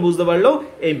মানুষজন বুঝতে পারলো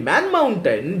এই ম্যান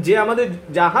মাউন্টেন যে আমাদের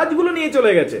জাহাজগুলো নিয়ে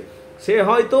চলে গেছে, সে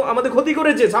হয়তো আমাদের ক্ষতি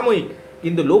করেছে সাময়িক,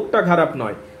 কিন্তু লোকটা খারাপ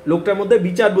নয়, লোকটার মধ্যে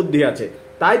বিচার বুদ্ধি আছে,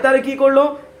 তাই তারা কি করলো,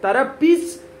 তারা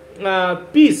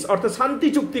পিস অর্থাৎ শান্তি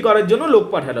চুক্তি করার জন্য লোক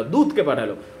পাঠালো, দূতকে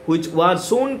পাঠালো, which was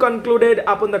soon concluded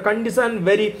upon the condition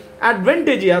very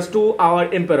advantageous to our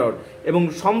emperor। এবং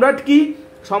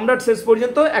সম্রাট শেষ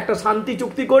পর্যন্ত একটা শান্তি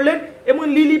চুক্তি করলেন এবং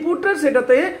লিলিপুটরা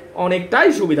সেটাতে অনেকটাই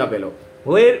সুবিধা পেল।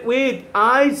 where with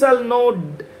I shall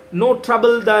no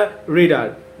trouble the reader,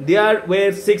 there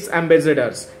were 6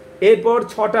 ambassadors। এরপর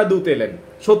 6টা দূত এলেন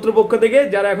শত্রুপক্ষ থেকে,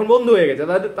 যারা এখন বন্ধু হয়ে গেছে,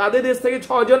 তাদের দেশ থেকে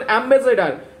 6 জন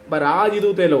অ্যাম্বাসেডার বা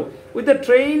রাজদূত এলো, with a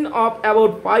train of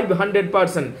about 500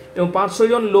 person, এবং 500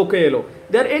 জন লোকে এলো।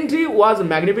 দেয়ার এন্ট্রি ওয়াজ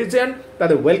ম্যাগনিফিসেন্ট,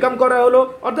 তাদের ওয়েলকাম করা হলো,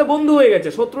 অর্থাৎ বন্ধু হয়ে গেছে,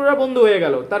 শত্রুরা বন্ধু হয়ে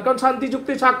গেল, তার কারণ শান্তি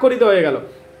চুক্তি স্বাক্ষরিত হয়ে গেল।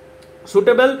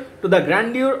 Suitable to the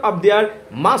গ্র্যান্ডিউর of their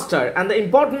master and the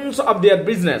importance of their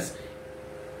business.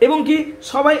 এবং কি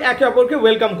সবাই একে অপরকে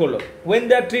ওয়েলকাম করলো। when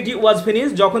their treaty was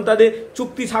finished, যখন তাদের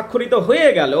চুক্তি স্বাক্ষরিত হয়ে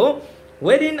গেল,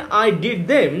 wherein I did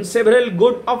them several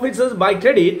good offices by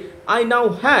credit, I now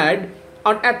had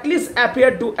or at least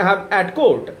appeared to have at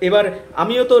court। এবার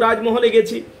আমিও তো রাজমহলে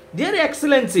গেছি। Their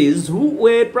excellencies, who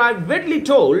were privately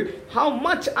told how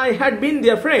much I had been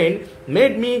their friend,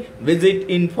 made me visit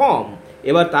in form।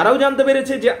 এবার তারাও জানতে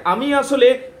পেরেছে যে আমি আসলে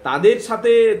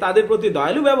তাদের প্রতি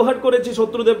দয়ালু ব্যবহার করেছি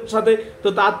শত্রুদের সাথে, তো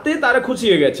তাতে তারা খুশি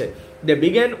হয়ে গেছে। They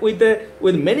began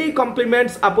with many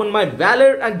compliments upon my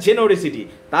valor and generosity।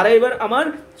 তারা এবার আমার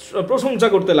প্রশংসা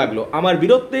করতে লাগলো আমার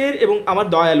বীরত্বের এবং আমার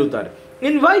দয়ালুতার।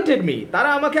 Invited me, তারা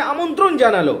আমাকে আমন্ত্রণ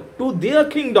জানালো, to their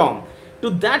kingdom, to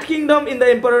that kingdom in the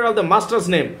emperor of the master's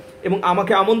name, এবং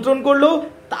আমাকে আমন্ত্রণ করলো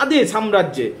তাদের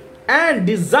সাম্রাজ্যে। And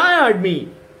desired me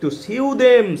to shew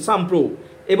them some proof,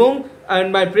 এবং and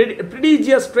my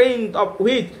prodigious strength of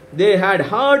which they had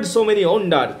heard so many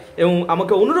wonders, এবং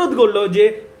আমাকে অনুরোধ করলো যে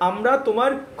আমরা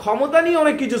তোমার ক্ষমতা নিয়ে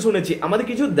অনেক কিছু শুনেছি, আমাদের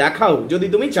কিছু দেখাও যদি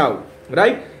তুমি চাও,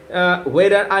 right.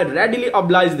 where I readily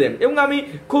obliged them, এবং আমি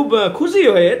খুব খুশি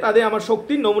হয়ে তাদের আমার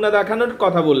শক্তির নমুনা দেখানোর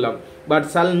কথা বললাম। but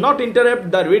shall not interrupt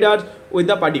the readers with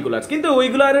the particulars, কিন্তু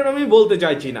ওইগুলো আর আমি বলতে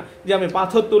চাইছি না যে আমি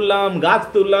পাথর তুললাম, গাছ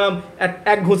তুললাম,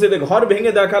 এক ঘুষেতে ঘর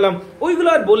ভেঙে দেখালাম, ওইগুলো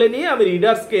আর বলে নিয়ে আমি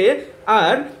রিডার্সকে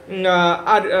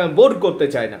আর বোর করতে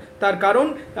চাই না। তার কারণ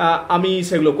আমি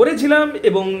সেগুলো করেছিলাম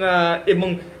এবং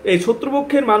এই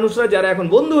শত্রুপক্ষের মানুষরা যারা এখন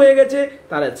বন্ধু হয়ে গেছে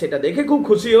তারা সেটা দেখে খুব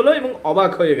খুশি হলো এবং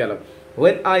অবাক হয়ে গেল।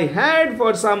 when I had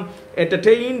for some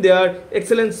entertained their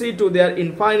excellency to their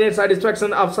infinite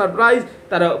satisfaction of surprise,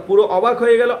 তারা পুরো অবাক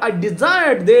হয়ে গেল। I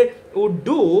desired they would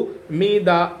do me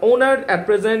the honor at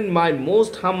present my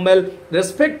most humble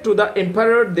respect to the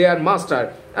emperor their master,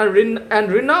 and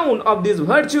renown of these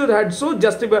virtues had so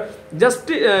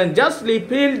justly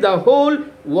filled the whole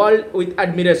world with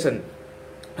admiration,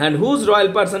 and whose royal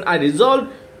person I resolved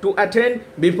to attend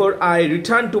before I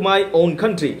returned to my own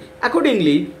country.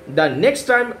 Accordingly, the next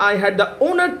time I had the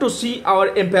honor to see our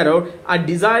emperor, I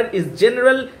desired his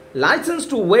general license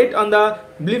to wait on the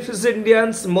beneficent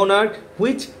monarch,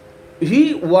 which he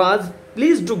was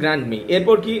pleased to grant me।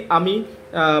 এরপর কি আমি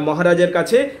মহারাজের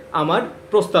কাছে আমার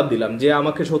প্রস্তাব দিলাম যে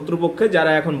আমাকে শত্রুপক্ষে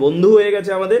যারা এখন বন্ধু হয়ে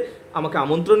গেছে আমাকে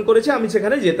আমন্ত্রণ করেছে, আমি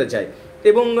সেখানে যেতে চাই।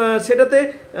 এবং সেটাতে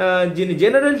যিনি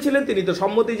জেনারেল ছিলেন তিনি তো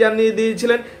সম্মতি জানিয়ে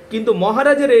দিয়েছিলেন, কিন্তু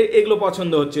মহারাজের এগুলো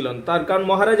পছন্দ হচ্ছিল না, তার কারণ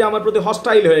মহারাজা আমার প্রতি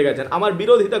হস্টাইল হয়ে গেছেন, আমার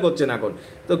বিরোধিতা করছেন এখন।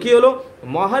 তো কি হলো,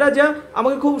 মহারাজা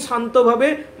আমাকে খুব শান্তভাবে,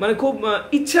 মানে খুব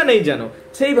ইচ্ছা নেই যেন,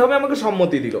 সেইভাবে আমাকে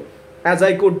সম্মতি দিল। as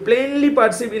I could plainly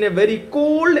perceive in a very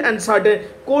cold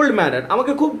manner,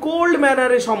 আমাকে খুব কোল্ড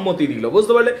ম্যানারে সম্মতি দিল,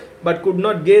 বুঝতে পারলে, but could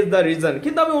not guess the reason,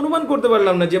 কিন্তু আমি অনুমান করতে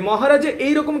পারলাম না যে মহারাজা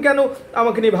এইরকম কেন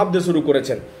আমাকে নিয়ে ভাবতে শুরু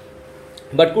করেছেন।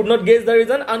 but could not guess the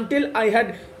reason until I had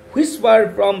whispered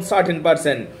from certain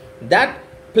person that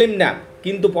Flimnap,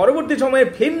 কিন্তু পরবর্তী সময়ে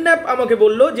ফ্লিমন্যাপ আমাকে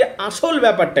বলল যে আসল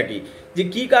ব্যাপারটা কি, যে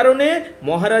কি কারণে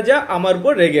মহারাজা আমার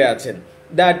উপর রেগে আছেন।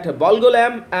 that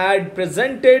Bolgolam had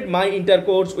presented my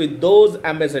intercourse with those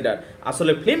ambassador,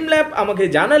 আসলে ফ্লিমল্যাপ আমাকে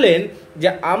জানালেন যে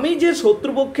আমি যে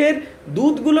শত্রুপক্ষের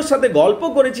দূতগুলোর সাথে গল্প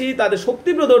করেছি, তাদের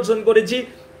শক্তি প্রদর্শন করেছি,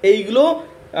 এইগুলো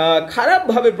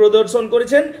খারাপভাবে প্রদর্শন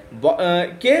করেছেন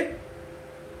কে,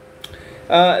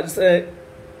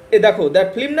 দেখো, that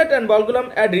Flimnap and Bolgolam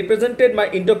had represented my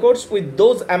intercourse with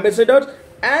those ambassadors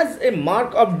as a mark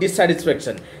of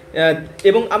dissatisfaction,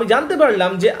 এবং আমি জানতে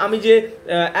পারলাম যে আমি যে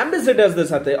অ্যাম্বাসেডার্সদের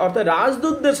সাথে অর্থাৎ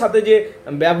রাজদূতদের সাথে যে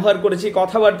ব্যবহার করেছি,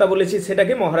 কথাবার্তা বলেছি,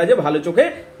 সেটাকে মহারাজা ভালো চোখে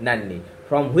নেননি।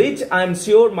 from which I am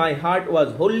sure my heart was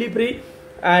wholly free,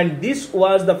 and this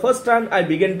was the first time I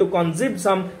began to conceive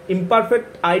some imperfect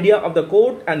idea of the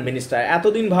court and minister।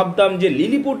 এতদিন ভাবতাম যে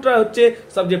লিলিপুটরা হচ্ছে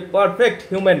সবচেয়ে পারফেক্ট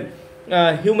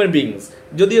হিউম্যান বিংস,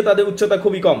 যদিও তাদের উচ্চতা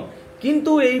খুবই কম,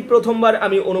 কিন্তু এই প্রথমবার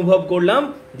আমি অনুভব করলাম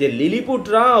যে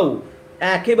লিলিপুটরাও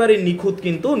একেবারে নিখুঁত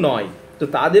কিন্তু নয়, তো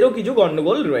তাদেরও কিছু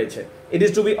গন্ডগোল রয়েছে। It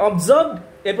is two B observed,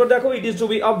 এরপর দেখো it is two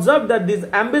B observe that this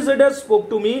ambassador spoke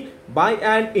to me by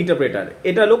an interpreter.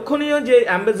 এটা লক্ষণীয় যে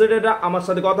অ্যাম্বাসেডাররা আমার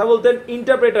সাথে কথা বলতেন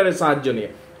ইন্টারপ্রেটারের সাহায্য নিয়ে,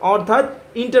 অর্থাৎ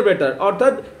ইন্টারপ্রেটার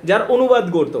অর্থাৎ যার অনুবাদ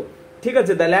করতো। ঠিক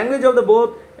আছে, the language of the both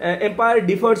empire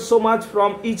differs so much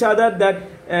from each other that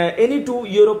any two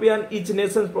European each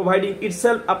nation providing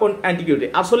itself আপন অ্যান্টিকিউটি।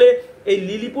 আসলে এই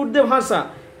লিলিপুটদের ভাষা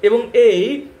এবং এই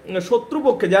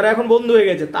শত্রুপক্ষে যারা এখন বন্ধু হয়ে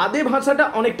গেছে তাদের ভাষাটা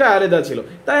অনেকটা আলাদা ছিল,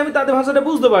 তাই আমি তাদের ভাষাটা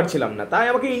বুঝতে পারছিলাম না, তাই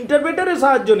আমাকে ইন্টারপ্রেটারের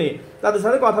সাহায্য নিয়ে তাদের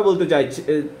সাথে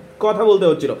কথা বলতে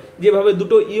হচ্ছিল, যেভাবে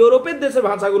দুটো ইউরোপের দেশের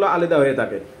ভাষাগুলো আলাদা হয়ে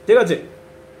থাকে। ঠিক আছে,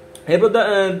 এরপর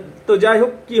তো যাই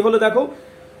হোক কি হলো দেখো,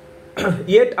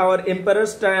 yet our emperor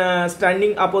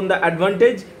standing upon the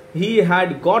advantage he had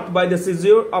got by the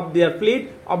seizure of their fleet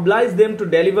obliged them to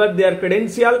deliver their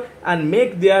credential and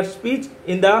make their speech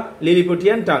in the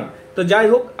Lilliputian tongue. তো যাই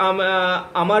হোক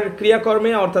আমার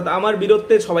ক্রিয়াকর্মে অর্থাৎ আমার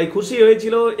বীরত্বে সবাই খুশি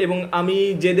হয়েছিল এবং আমি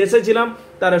যে দেশে ছিলাম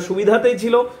তারা সুবিধাতেই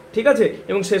ছিল। ঠিক আছে,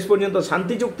 এবং শেষ পর্যন্ত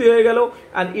শান্তি চুক্তি হয়ে গেল।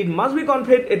 অ্যান্ড ইট মাস্ট বি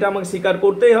কনফেড, এটা আমাকে স্বীকার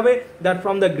করতেই হবে, that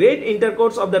from the great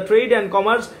intercourse of the trade and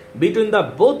commerce between the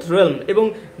both realm, এবং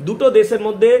দুটো দেশের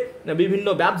মধ্যে বিভিন্ন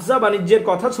ব্যবসা বাণিজ্যের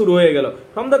কথা শুরু হয়ে গেল।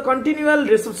 From the continual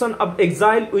reception of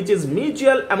exile which is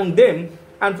mutual among them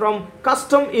and from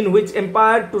custom in which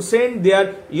empire to send their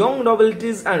young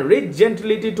novelties and rich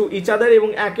gentility to each other, এবং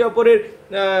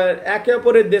একে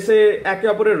অপরের দেশে একে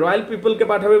অপরের রয়্যাল পিপলকে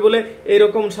পাঠাবে বলে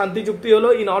এরকম শান্তি চুক্তি হলো।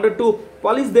 In order to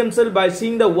polish themself by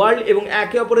seeing the world, এবং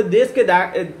একে অপরের দেশকে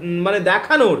মানে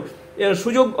দেখানোর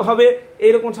সুযোগ হবে,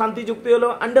 এইরকম শান্তি চুক্তি হলো।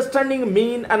 আন্ডারস্ট্যান্ডিং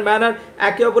মিন অ্যান্ড ম্যানার,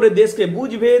 একে অপরের দেশকে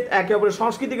বুঝবে, একে অপরের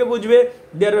সংস্কৃতিকে বুঝবে।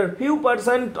 দেয়ার আর few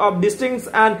percent of ডিস্টিংস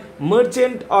and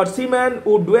merchant or seaman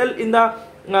who dual in the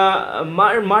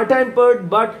maritime port,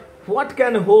 but what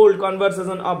can hold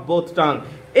conversation of both tongue?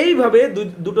 এইভাবে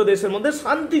দুটো দেশের মধ্যে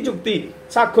শান্তি চুক্তি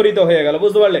স্বাক্ষরিত হয়ে গেল,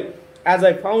 বুঝতে পারলে? As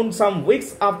I found some weeks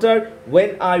after when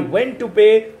I went to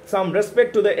pay some respect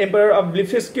to the emperor of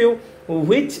Blefuscu,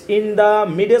 which in the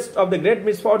midst of the great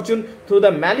misfortune through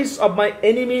the malice of my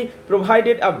enemy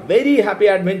provided a very happy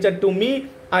adventure to me,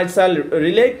 I shall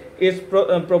relate its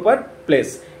proper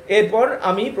place. এরপর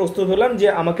আমি প্রস্তুত হলাম যে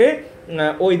আমাকে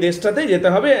ওই দেশটাতে যেতে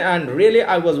হবে, and really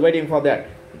I was waiting for that.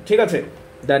 ঠিক আছে,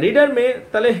 দ্য রিডার মে,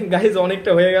 তাহলে গাইজ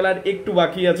অনেকটা হয়ে গেল আর একটু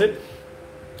বাকি আছে।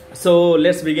 সো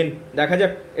লেটস বিগিন, দেখা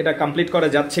যাক এটা কমপ্লিট করা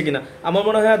যাচ্ছে কিনা। আমার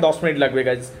মনে হয় 10 মিনিট লাগবে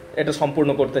গাইজ এটা সম্পূর্ণ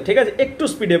করতে। ঠিক আছে, একটু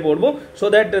স্পিডে পড়বো so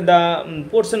that the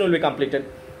portion will be completed.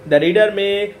 The reader May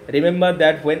remember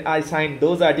that when i sine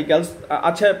those articles.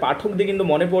 আচ্ছা, পাঠকদের কিন্তু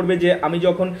মনে পড়বে যে আমি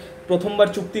যখন প্রথমবার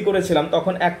চুক্তি করেছিলাম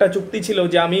তখন একটা চুক্তি ছিল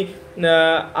যে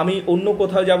আমি অন্য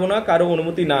কোথাও যাব না কারো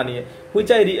অনুমতি না নিয়ে,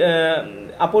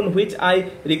 আপন which I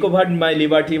recovered my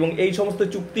liberty, এবং এই সমস্ত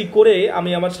চুক্তি করে আমি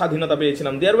আমার স্বাধীনতা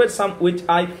পেয়েছিলাম। There were some which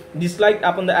I dislike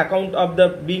upon the account of the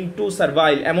being two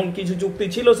সার্ভাইল, এমন কিছু চুক্তি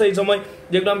ছিল সেই সময়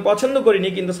যেগুলো আমি পছন্দ করিনি,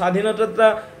 কিন্তু স্বাধীনতাটা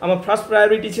আমার ফার্স্ট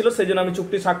প্রায়োরিটি ছিল, সেই জন্য আমি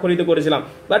চুক্তি স্বাক্ষরিত করেছিলাম।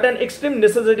 But an extreme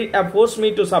necessity force me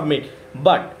to submit,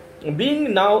 but being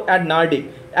now at Nordic,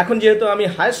 এখন যেহেতু আমি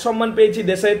হায়েস্ট সম্মান পেয়েছি,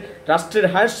 দেশের রাষ্ট্রের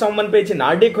হায়েস্ট সম্মান পেয়েছি,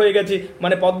 নার্ডিক হয়ে গেছি,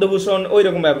 মানে পদ্মভূষণ ওই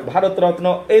রকম ব্যাপার, ভারতরত্ন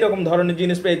এইরকম ধরনের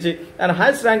জিনিস পেয়েছি, and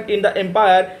highest rank in the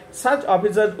empire, such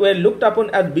officers war looked আপন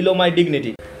অ্যাজ বিলো মাই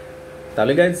ডিগনিটি।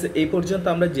 তাহলে গাইজ এই পর্যন্ত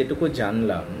আমরা যেটুকু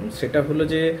জানলাম সেটা হলো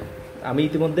যে আমি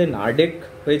ইতিমধ্যে নার্ডেক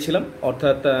হয়েছিলাম,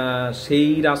 অর্থাৎ সেই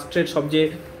রাষ্ট্রের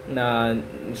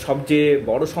সবচেয়ে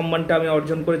বড় সম্মানটা আমি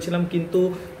অর্জন করেছিলাম, কিন্তু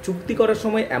চুক্তি করার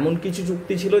সময় এমন কিছু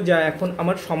চুক্তি ছিল যা এখন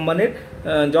আমার সম্মানের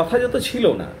যথাযথ ছিল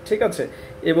না। ঠিক আছে,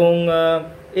 এবং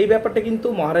এই ব্যাপারটা কিন্তু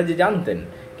মহারাজে জানতেন,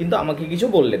 কিন্তু আমাকে কিছু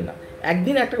বললেন না।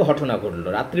 একদিন একটা ঘটনা ঘটলো,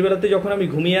 রাত্রিবেলাতে যখন আমি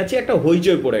ঘুমিয়ে আছি একটা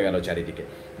হইচই পড়ে গেল চারিদিকে।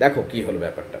 দেখো কি হলো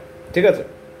ব্যাপারটা। ঠিক আছে,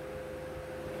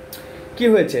 কি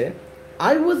হয়েছে,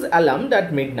 I was alarmed at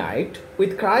midnight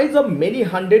with cries of many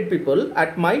hundred people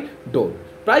at my door.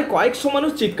 প্রায় কয়েকশো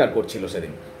মানুষ চিৎকার করছিল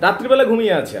সেদিন। রাত্রিবেলা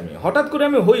ঘুমিয়ে আছি আমি, হঠাৎ করে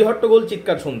আমি হই হট্টগোল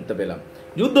চিৎকার শুনতে পেলাম।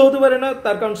 যুদ্ধ হতে পারে না,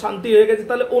 তার কারণ শান্তি হয়ে গেছে,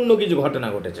 তাহলে অন্য কিছু ঘটনা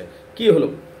ঘটেছে। কি হলো,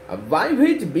 by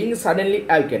which being suddenly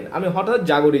awakened, আমি হঠাৎ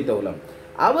জাগরিত হলাম।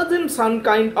 I was in some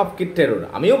kind of terror,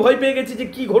 আমিও ভয় পেয়ে গেছি যে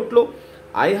কি ঘটলো।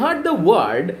 I heard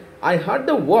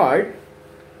the word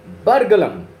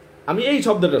বারগালাম, আমি এই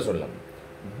শব্দটা শুনলাম,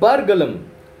 বারগালাম,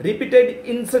 রিপিটেড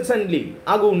ইনসেসেন্টলি,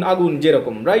 আগুন আগুন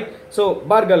যেরকম, right? So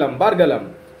বারগালাম বারগালাম,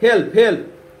 help help,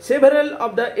 several of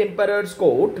the empires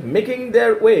court making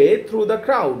there way through the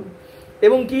crowd,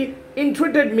 এবং কি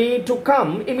ইন্ট্রিটেড me to come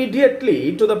immediately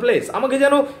to the place, আমাকে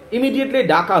যেন ইমিডিয়েটলি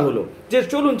ডাকা হলো যে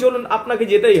চলুন চলুন আপনাকে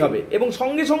যেতেই হবে, এবং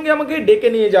সঙ্গে সঙ্গে আমাকে ডেকে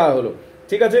নিয়ে যাওয়া হলো।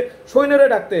 ঠিক আছে, সৈন্যরা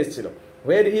ডাকতে এসেছিল।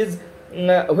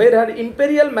 where her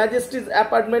imperial majesty's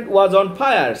apartment was on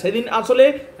fire, সেদিন আসলে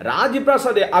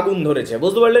রাজপ্রাসাদে আগুন ধরেছে,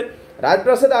 বুঝতে পারলে?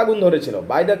 রাজপ্রাসাদে আগুন ধরেছিল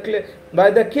by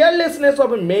the carelessness of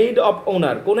A made of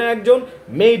ওনার, কোনো একজন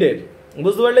মেইডের,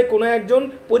 বুঝতে পারলে, কোনো একজন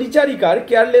পরিচারিকার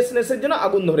কেয়ারলেসনেসের জন্য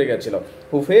আগুন ধরে গেছিল।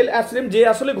 হু ফেল অ্যাসলিপ, যে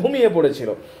আসলে ঘুমিয়ে পড়েছিল।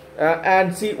 And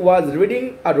C was reading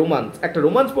a romance, একটা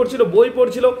রোমান্স পড়ছিল, বই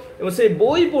পড়ছিল, এবং সেই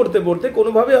বই পড়তে পড়তে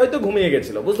কোনোভাবে হয়তো ঘুমিয়ে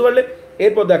গেছিল, বুঝতে পারলে।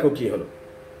 এরপর দেখো কি হলো,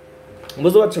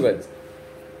 বুঝতে পারছো guys?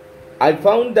 I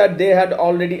found that they had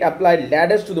already applied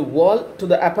ladders to the wall to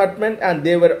the apartment and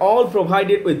they were all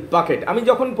provided with bucket. আমি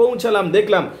যখন পৌঁছালাম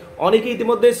দেখলাম অনেকে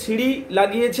ইতিমধ্যে সিঁড়ি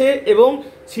লাগিয়েছে এবং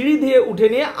সিঁড়ি দিয়ে উঠে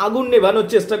নিয়ে আগুন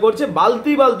নেভানোর চেষ্টা করছে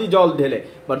বালতি বালতি জল ঢেলে।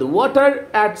 But the water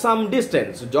at some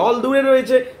distance, জল দূরে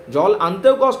রয়েছে, জল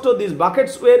আনতেও কষ্ট। This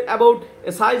buckets ওয়ের about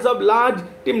a size of large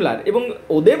টিমলার, এবং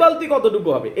ওদের বালতি কতটুকু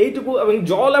হবে, এইটুকু, এবং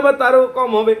জল আবার তারও কম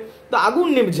হবে, তো আগুন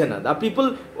নিভছে না।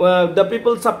 The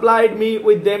people supplied me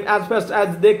with them as fast as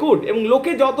they could, এবং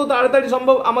লোকে যত তাড়াতাড়ি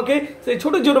সম্ভব আমাকে সেই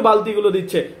ছোট ছোট বালতিগুলো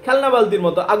দিচ্ছে, খেলনা বালতির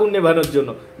মতো আগুন নেভানোর জন্য,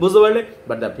 বুঝতে পারলে।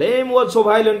 But the flame was so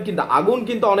violent, কিন্তু আগুন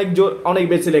কিন্তু অনেক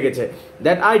বেশি লেগেছে।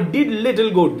 That I did little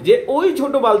good, যে ওই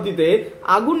ছোট বালতিতে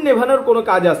আগুন নেভানোর কোনো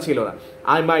কাজ আসছিল না।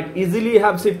 I might easily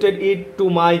have shifted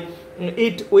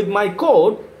it with my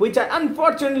coat which I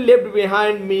unfortunately left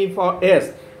behind me for years.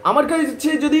 আমার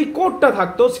কাছে যদি কোটটা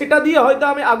থাকতো সেটা দিয়ে হয়তো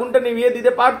আমি আগুনটা নিভিয়ে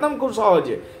দিতে পারতাম খুব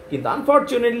সহজে, কিন্তু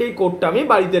আনফরচুনেটলি কোটটা আমি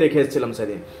বাড়িতে রেখে এসেছিলাম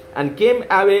সেদিন। and came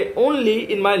away only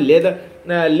in my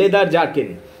leather jerkin.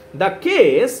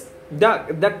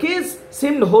 The case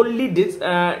seemed wholly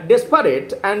desperate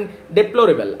and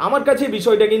deplorable. আমার কাছে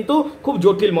বিষয়টা কিন্তু খুব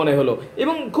জটিল মনে হলো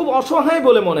এবং খুব অসহায়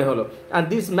বলে মনে হলো। and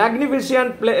this magnificent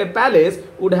palace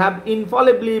would have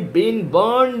infallibly been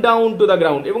burned down to the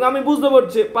ground. এবং আমি বুঝতে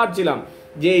পারছিলাম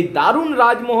যে এই দারুণ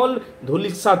রাজমহল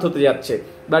ধূলিসাৎ হতে যাচ্ছে।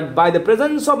 But by the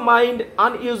presence of mind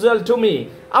unusual to me,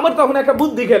 আমার তখন একটা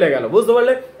বুদ্ধি খেলে গেল, বুঝতে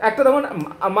পারলে, একটা তখন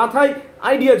মাথায়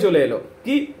আইডিয়া চলে এলো।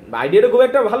 কি আইডিয়াটা খুব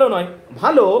একটা ভালো নয়,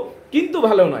 ভালো কিন্তু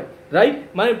ভালো নয়, রাইট?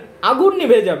 মানে আগুন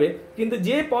নিভে যাবে কিন্তু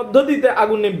যে পদ্ধতিতে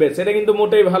আগুন নিভবে সেটা কিন্তু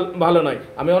মোটেই ভালো নয়।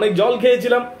 আমি অনেক জল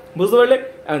খেয়েছিলাম, বুঝতে পারলে,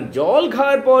 জল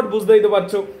খাওয়ার পর বুঝতেই তো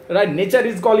পারছো, রাইট, নেচার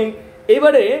ইজ কলিং।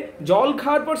 এবারে জল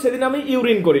খাওয়ার পর সেদিন আমি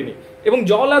ইউরিন করিনি এবং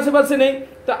জল আশেপাশে নেই,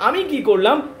 তো আমি কি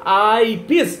করলাম, I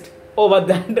pissed over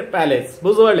that palace,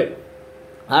 বুঝতে পারলে।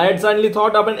 I had suddenly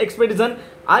thought of an expedition.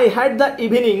 I had the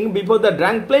evening before the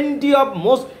drank plenty of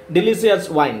most delicious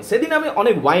wine. সেদিন আমি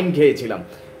অনেক ওয়াইন খেয়েছিলাম,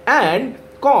 and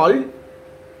called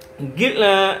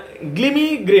গ্লিমি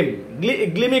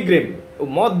গ্রিম,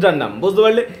 মদটার নাম, বুঝতে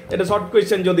পারলে। এটা শর্ট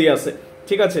কোয়েশ্চেন যদি আসে,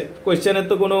 ঠিক আছে, কোয়েশ্চেনের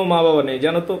তো কোনো মা বাবা নেই,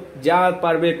 জানো তো, যা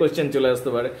পারবে কোয়েশ্চেন চলে আসতে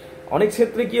পারে। অনেক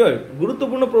ক্ষেত্রে কি হয়,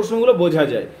 গুরুত্বপূর্ণ প্রশ্নগুলো বোঝা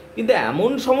যায়, কিন্তু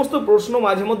এমন সমস্ত প্রশ্ন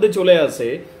মাঝে মধ্যে চলে আসে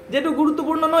যেটা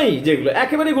গুরুত্বপূর্ণ নয়, যেগুলো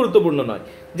একেবারেই গুরুত্বপূর্ণ নয়,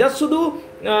 যা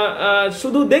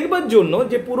শুধু দেখবার জন্য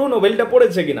যে পুরো নোবেলটা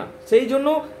পড়েছে কিনা, সেই জন্য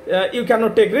ইউ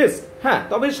ক্যানট টেক রিস্ক। হ্যাঁ,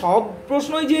 তবে সব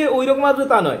প্রশ্নই যে ওই রকম আসবে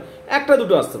তা নয়, একটা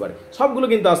দুটো আসতে পারে, সবগুলো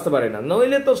কিন্তু আসতে পারে না,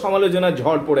 নইলে তো সমালোচনার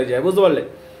ঝড় পড়ে যায়, বুঝতে পারলে।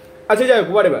 আচ্ছা, যাই হোক,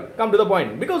 whatever, come to the point,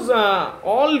 because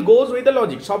all goes with the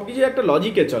logic, সব কিছু একটা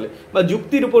লজিকে চলে বা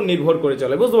যুক্তির উপর নির্ভর করে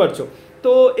চলে, বুঝতে পারছো।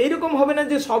 তো এইরকম হবে না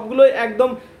যে সবগুলো একদম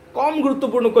কম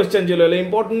গুরুত্বপূর্ণ কোয়েশ্চেন চলে এলো,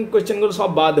 ইম্পর্টেন্ট কোয়েশ্চেনগুলো সব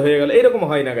বাদ হয়ে গেল, এরকম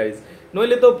হয় না গাইজ,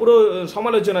 নইলে তো পুরো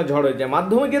সমালোচনা ঝড় হয়ে যায়।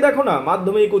 মাধ্যমিকে দেখো না,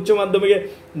 মাধ্যমিক উচ্চ মাধ্যমিকে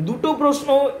দুটো প্রশ্ন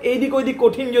এইদিক ওইদিক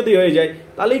কঠিন যদি হয়ে যায়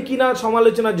তাহলেই কি না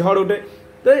সমালোচনা ঝড় ওঠে।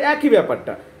 তো একই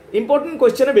ব্যাপারটা, ইম্পর্টেন্ট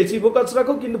কোয়েশ্চেনে বেশি ফোকাস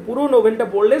রাখো, কিন্তু পুরো নোভেলটা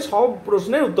পড়লে সব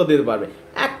প্রশ্নের উত্তর দিতে পারবে।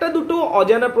 একটা দুটো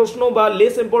অজানা প্রশ্ন বা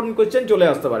লেস ইম্পর্টেন্ট কোয়েশ্চেন চলে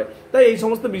আসতে পারে, তাই এই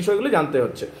সমস্ত বিষয়গুলো জানতে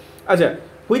হচ্ছে। আচ্ছা,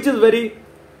 হুইচ ইজ ভেরি,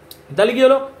 তাহলে কি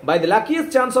হলো, by the luckiest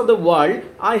chance of the world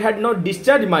I had not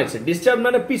discharge myself. Discharge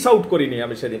মানে পিস আউট করিনি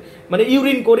আমি সেদিন, মানে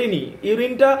ইউরিন করিনি,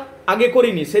 ইউরিনটা আগে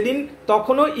করিনি সেদিন,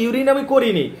 তখনও ইউরিন আমি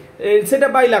করিনি, সেটা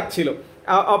বাই লাক ছিল,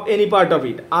 of any part of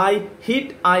it.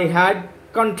 I had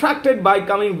contracted by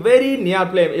coming very near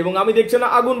flame, এবং আমি দেখছি না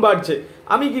আগুন বাড়ছে,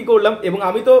 আমি কি করলাম, এবং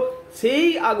আমি তো সেই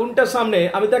আগুনটার সামনে,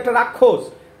 আমি তো একটা রাক্ষস,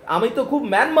 আমি তো খুব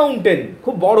ম্যান মাউন্টেন,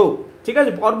 খুব বড়, ঠিক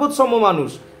আছে, পর্বত সম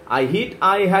মানুষ।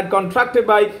 আই হ্যাড কন্ট্রাক্টেড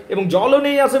বাই, এবং জলও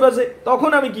নেই আশেপাশে,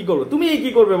 তখন আমি কি করবো, তুমি এই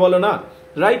কি করবে বলো না,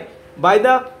 right? By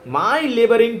the my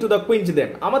লেবারিং to the কুইঞ্চ them,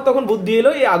 আমার তখন বুদ্ধি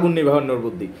এলো, এই আগুন নিভানোর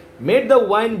বুদ্ধি। Made the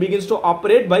wine begins two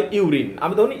operate by urine,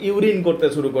 আমি তখন ইউরিন করতে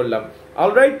শুরু করলাম,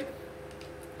 alright,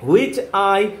 which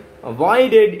I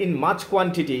avoided in much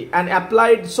quantity and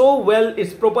applied so well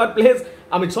its proper place.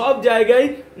 আমি সব জায়গায়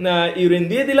ইউরিন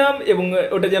দিয়ে দিলাম এবং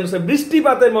ওটা যেন সে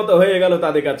বৃষ্টিপাতের মতো হয়ে গেল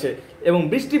তাদের কাছে, এবং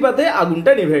বৃষ্টিপাতে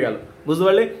আগুনটা নিভে গেল, বুঝতে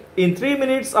পারলে। In 3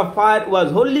 minutes of fire was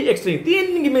wholly extinguished,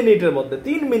 3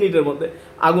 মিনিটের মধ্যে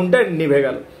আগুনটা নিভে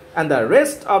গেল। and the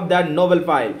rest of that noble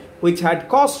pile which had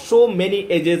cost so many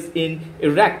ages in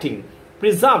erecting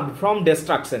preserved from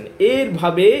destruction.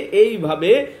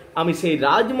 এইভাবে আমি সেই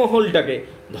রাজমহলটাকে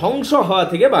ধ্বংস হওয়া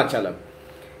থেকে বাঁচালাম।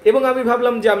 এবং আমি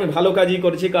ভাবলাম যে আমি ভালো কাজই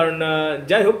করেছি, কারণ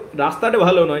যাই হোক রাস্তাটা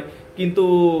ভালো নয় কিন্তু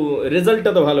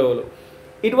রেজাল্টটা তো ভালো হলো।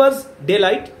 ইট ওয়াজ ডে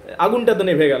লাইট, আগুনটা তো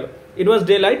নেভে গেল। ইট ওয়াজ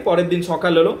ডে লাইট, পরের দিন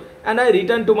সকাল হলো, and I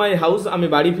return to my house, আমি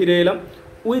বাড়ি ফিরে এলাম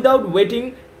without waiting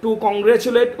to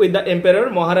congratulate with the empire.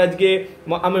 মহারাজকে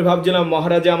আমি ভাবছিলাম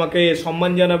মহারাজা আমাকে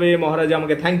সম্মান জানাবে, মহারাজা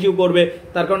আমাকে থ্যাংক ইউ করবে,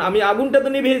 তার কারণ আমি আগুনটা তো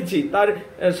নিভিয়েছি, তার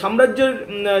সাম্রাজ্যের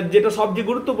যেটা সবচেয়ে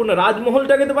গুরুত্বপূর্ণ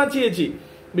রাজমহলটাকে তো বাঁচিয়েছি।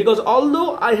 Because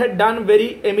although I had done very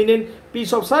eminent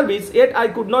piece of service, yet I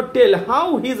could not tell how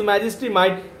His Majesty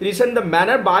might resent the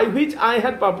manner by which I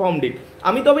had performed it.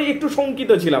 আমি তবে একটু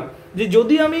শঙ্কিত ছিলাম যে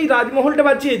যদি আমি রাজমহলটা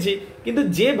বাঁচিয়েছি কিন্তু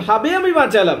যেভাবে আমি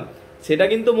বাঁচালাম সেটা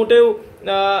কিন্তু মোটেও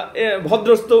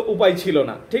ভদ্রস্থ উপায় ছিল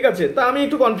না, ঠিক আছে? তা আমি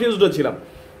একটু কনফিউজড ছিলাম।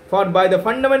 For by the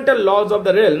fundamental laws of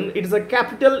the realm, it is a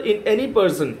capital in any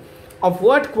person of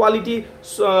what quality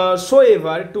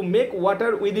soever to make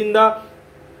water within the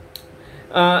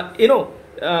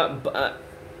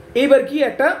এইবার কি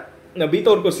একটা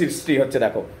বিতর্ক সৃষ্টি হচ্ছে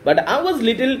দেখো। But I was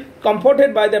little comforted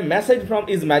by the message from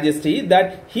his majesty that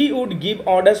he would give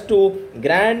orders two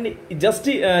grand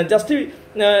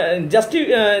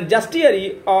জাস্টিয়ারি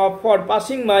for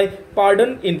passing my pardon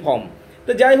in form.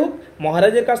 তো যাই হোক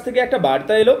মহারাজের কাছ থেকে একটা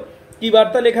বার্তা এলো। কি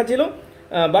বার্তা লেখা ছিল?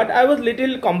 But I was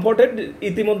little comforted,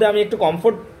 ইতিমধ্যে আমি একটু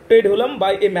কমফোর্টেড হলাম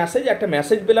বাই এ মেসেজ, একটা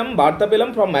মেসেজ পেলাম, বার্তা পেলাম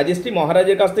ফ্রম ম্যাজেস্টি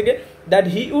মহারাজের কাছ থেকে, that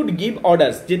he would give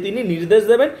orders, যে তিনি নির্দেশ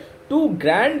দেবেন two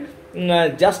grand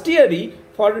জাস্টিয়ারি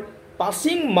for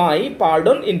passing my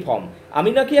pardon in form. আমি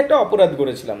নাকি একটা অপরাধ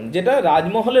করেছিলাম, যেটা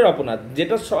রাজমহলের অপরাধ,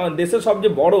 যেটা দেশের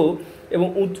সবচেয়ে বড় এবং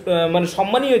মানে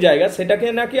সম্মানীয় জায়গা, সেটাকে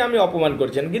নাকি আমি অপমান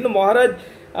করছেন। কিন্তু মহারাজ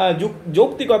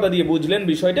যৌক্তিকতা দিয়ে বুঝলেন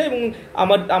বিষয়টা এবং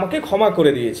আমাকে ক্ষমা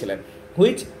করে দিয়েছিলেন।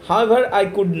 Which however I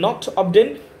could not obtain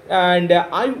and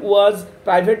I was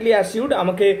privately অ্যাসিউর্ড,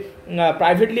 আমাকে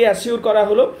প্রাইভেটলি অ্যাসিউর করা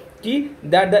হলো কি,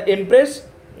 that the empress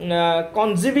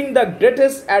কনজিভিং the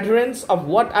greatest adherence of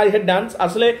what I had done.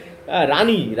 আসলে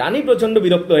রানী প্রচণ্ড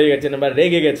বিরক্ত হয়ে গেছেন বা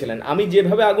রেগে গেছিলেন আমি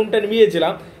যেভাবে আগুনটা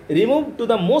নিভিয়েছিলাম, remove to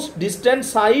the most distant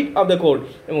side of the court.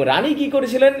 এবং রানী কি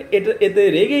করেছিলেন, এতে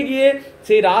রেগে গিয়ে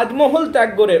সেই রাজমহল ত্যাগ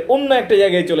করে অন্য একটা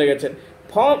জায়গায় চলে গেছেন।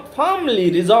 Firmly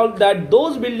resolve that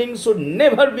those buildings should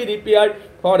never be repaired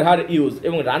for her use.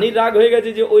 এবং রানীর রাগ হয়ে গেছে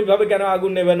যে ওইভাবে কেন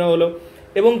আগুন নেভানো হলো,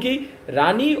 এবং কি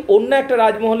রানী অন্য একটা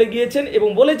রাজমহলে গিয়েছেন এবং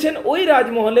বলেছেন ওই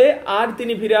রাজমহলে আর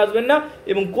তিনি ফিরে আসবেন না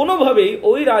এবং কোনোভাবেই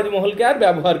ওই রাজমহলকে আর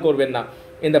ব্যবহার করবেন না।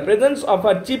 In the presence of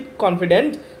R chief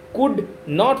confident could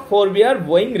not ফরবিয়ার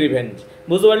Boeing revenge.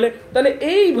 বুঝতে পারলে? তাহলে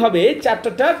এইভাবে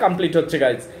চ্যাপ্টারটা কমপ্লিট হচ্ছে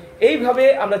গাইজ। এইভাবে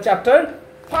আমরা চ্যাপ্টার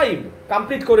 5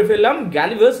 কমপ্লিট করে ফেললাম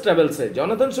গ্যালিভার্স ট্রাভেলসে।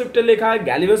 জনাথন সুইফটের লেখা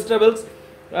গ্যালিভার্স ট্রাভেলস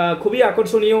খুবই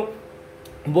আকর্ষণীয়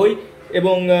বই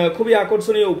এবং খুবই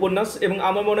আকর্ষণীয় উপন্যাস, এবং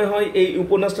আমার মনে হয় এই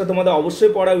উপন্যাসটা তোমাদের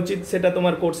অবশ্যই পড়া উচিত, সেটা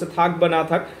তোমার কোর্সে থাক বা না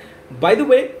থাক। By the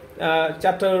way,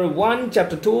 chapter 1,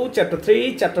 chapter 2, chapter 3,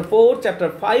 chapter 4, chapter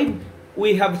 5 we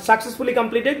have successfully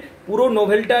completed. পুরো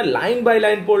নোভেলটা লাইন বাই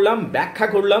লাইন পড়লাম, ব্যাখ্যা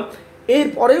করলাম।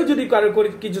 এরপরেও যদি কারোর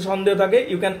কিছু সন্দেহ থাকে,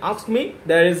 you can ask me,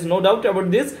 there is no doubt about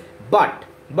this.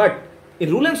 But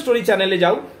rule and story চ্যানেলে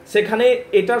যাও, সেখানে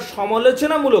এটার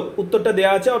সমালোচনামূলক উত্তরটা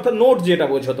দেওয়া আছে, অর্থাৎ নোট যেটা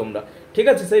বোঝো তোমরা, ঠিক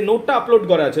আছে? সেই নোটটা আপলোড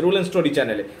করা আছে রুল অ্যান্ড স্টোরি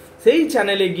চ্যানেলে। সেই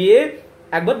চ্যানেলে গিয়ে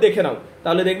একবার দেখে নাও,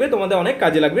 তাহলে দেখবে তোমাদের অনেক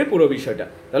কাজে লাগবে পুরো বিষয়টা।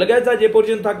 তাহলে গাইজ আজ এ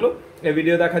পর্যন্ত থাকলো। এই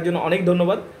ভিডিও দেখার জন্য অনেক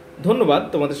ধন্যবাদ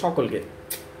তোমাদের সকলকে।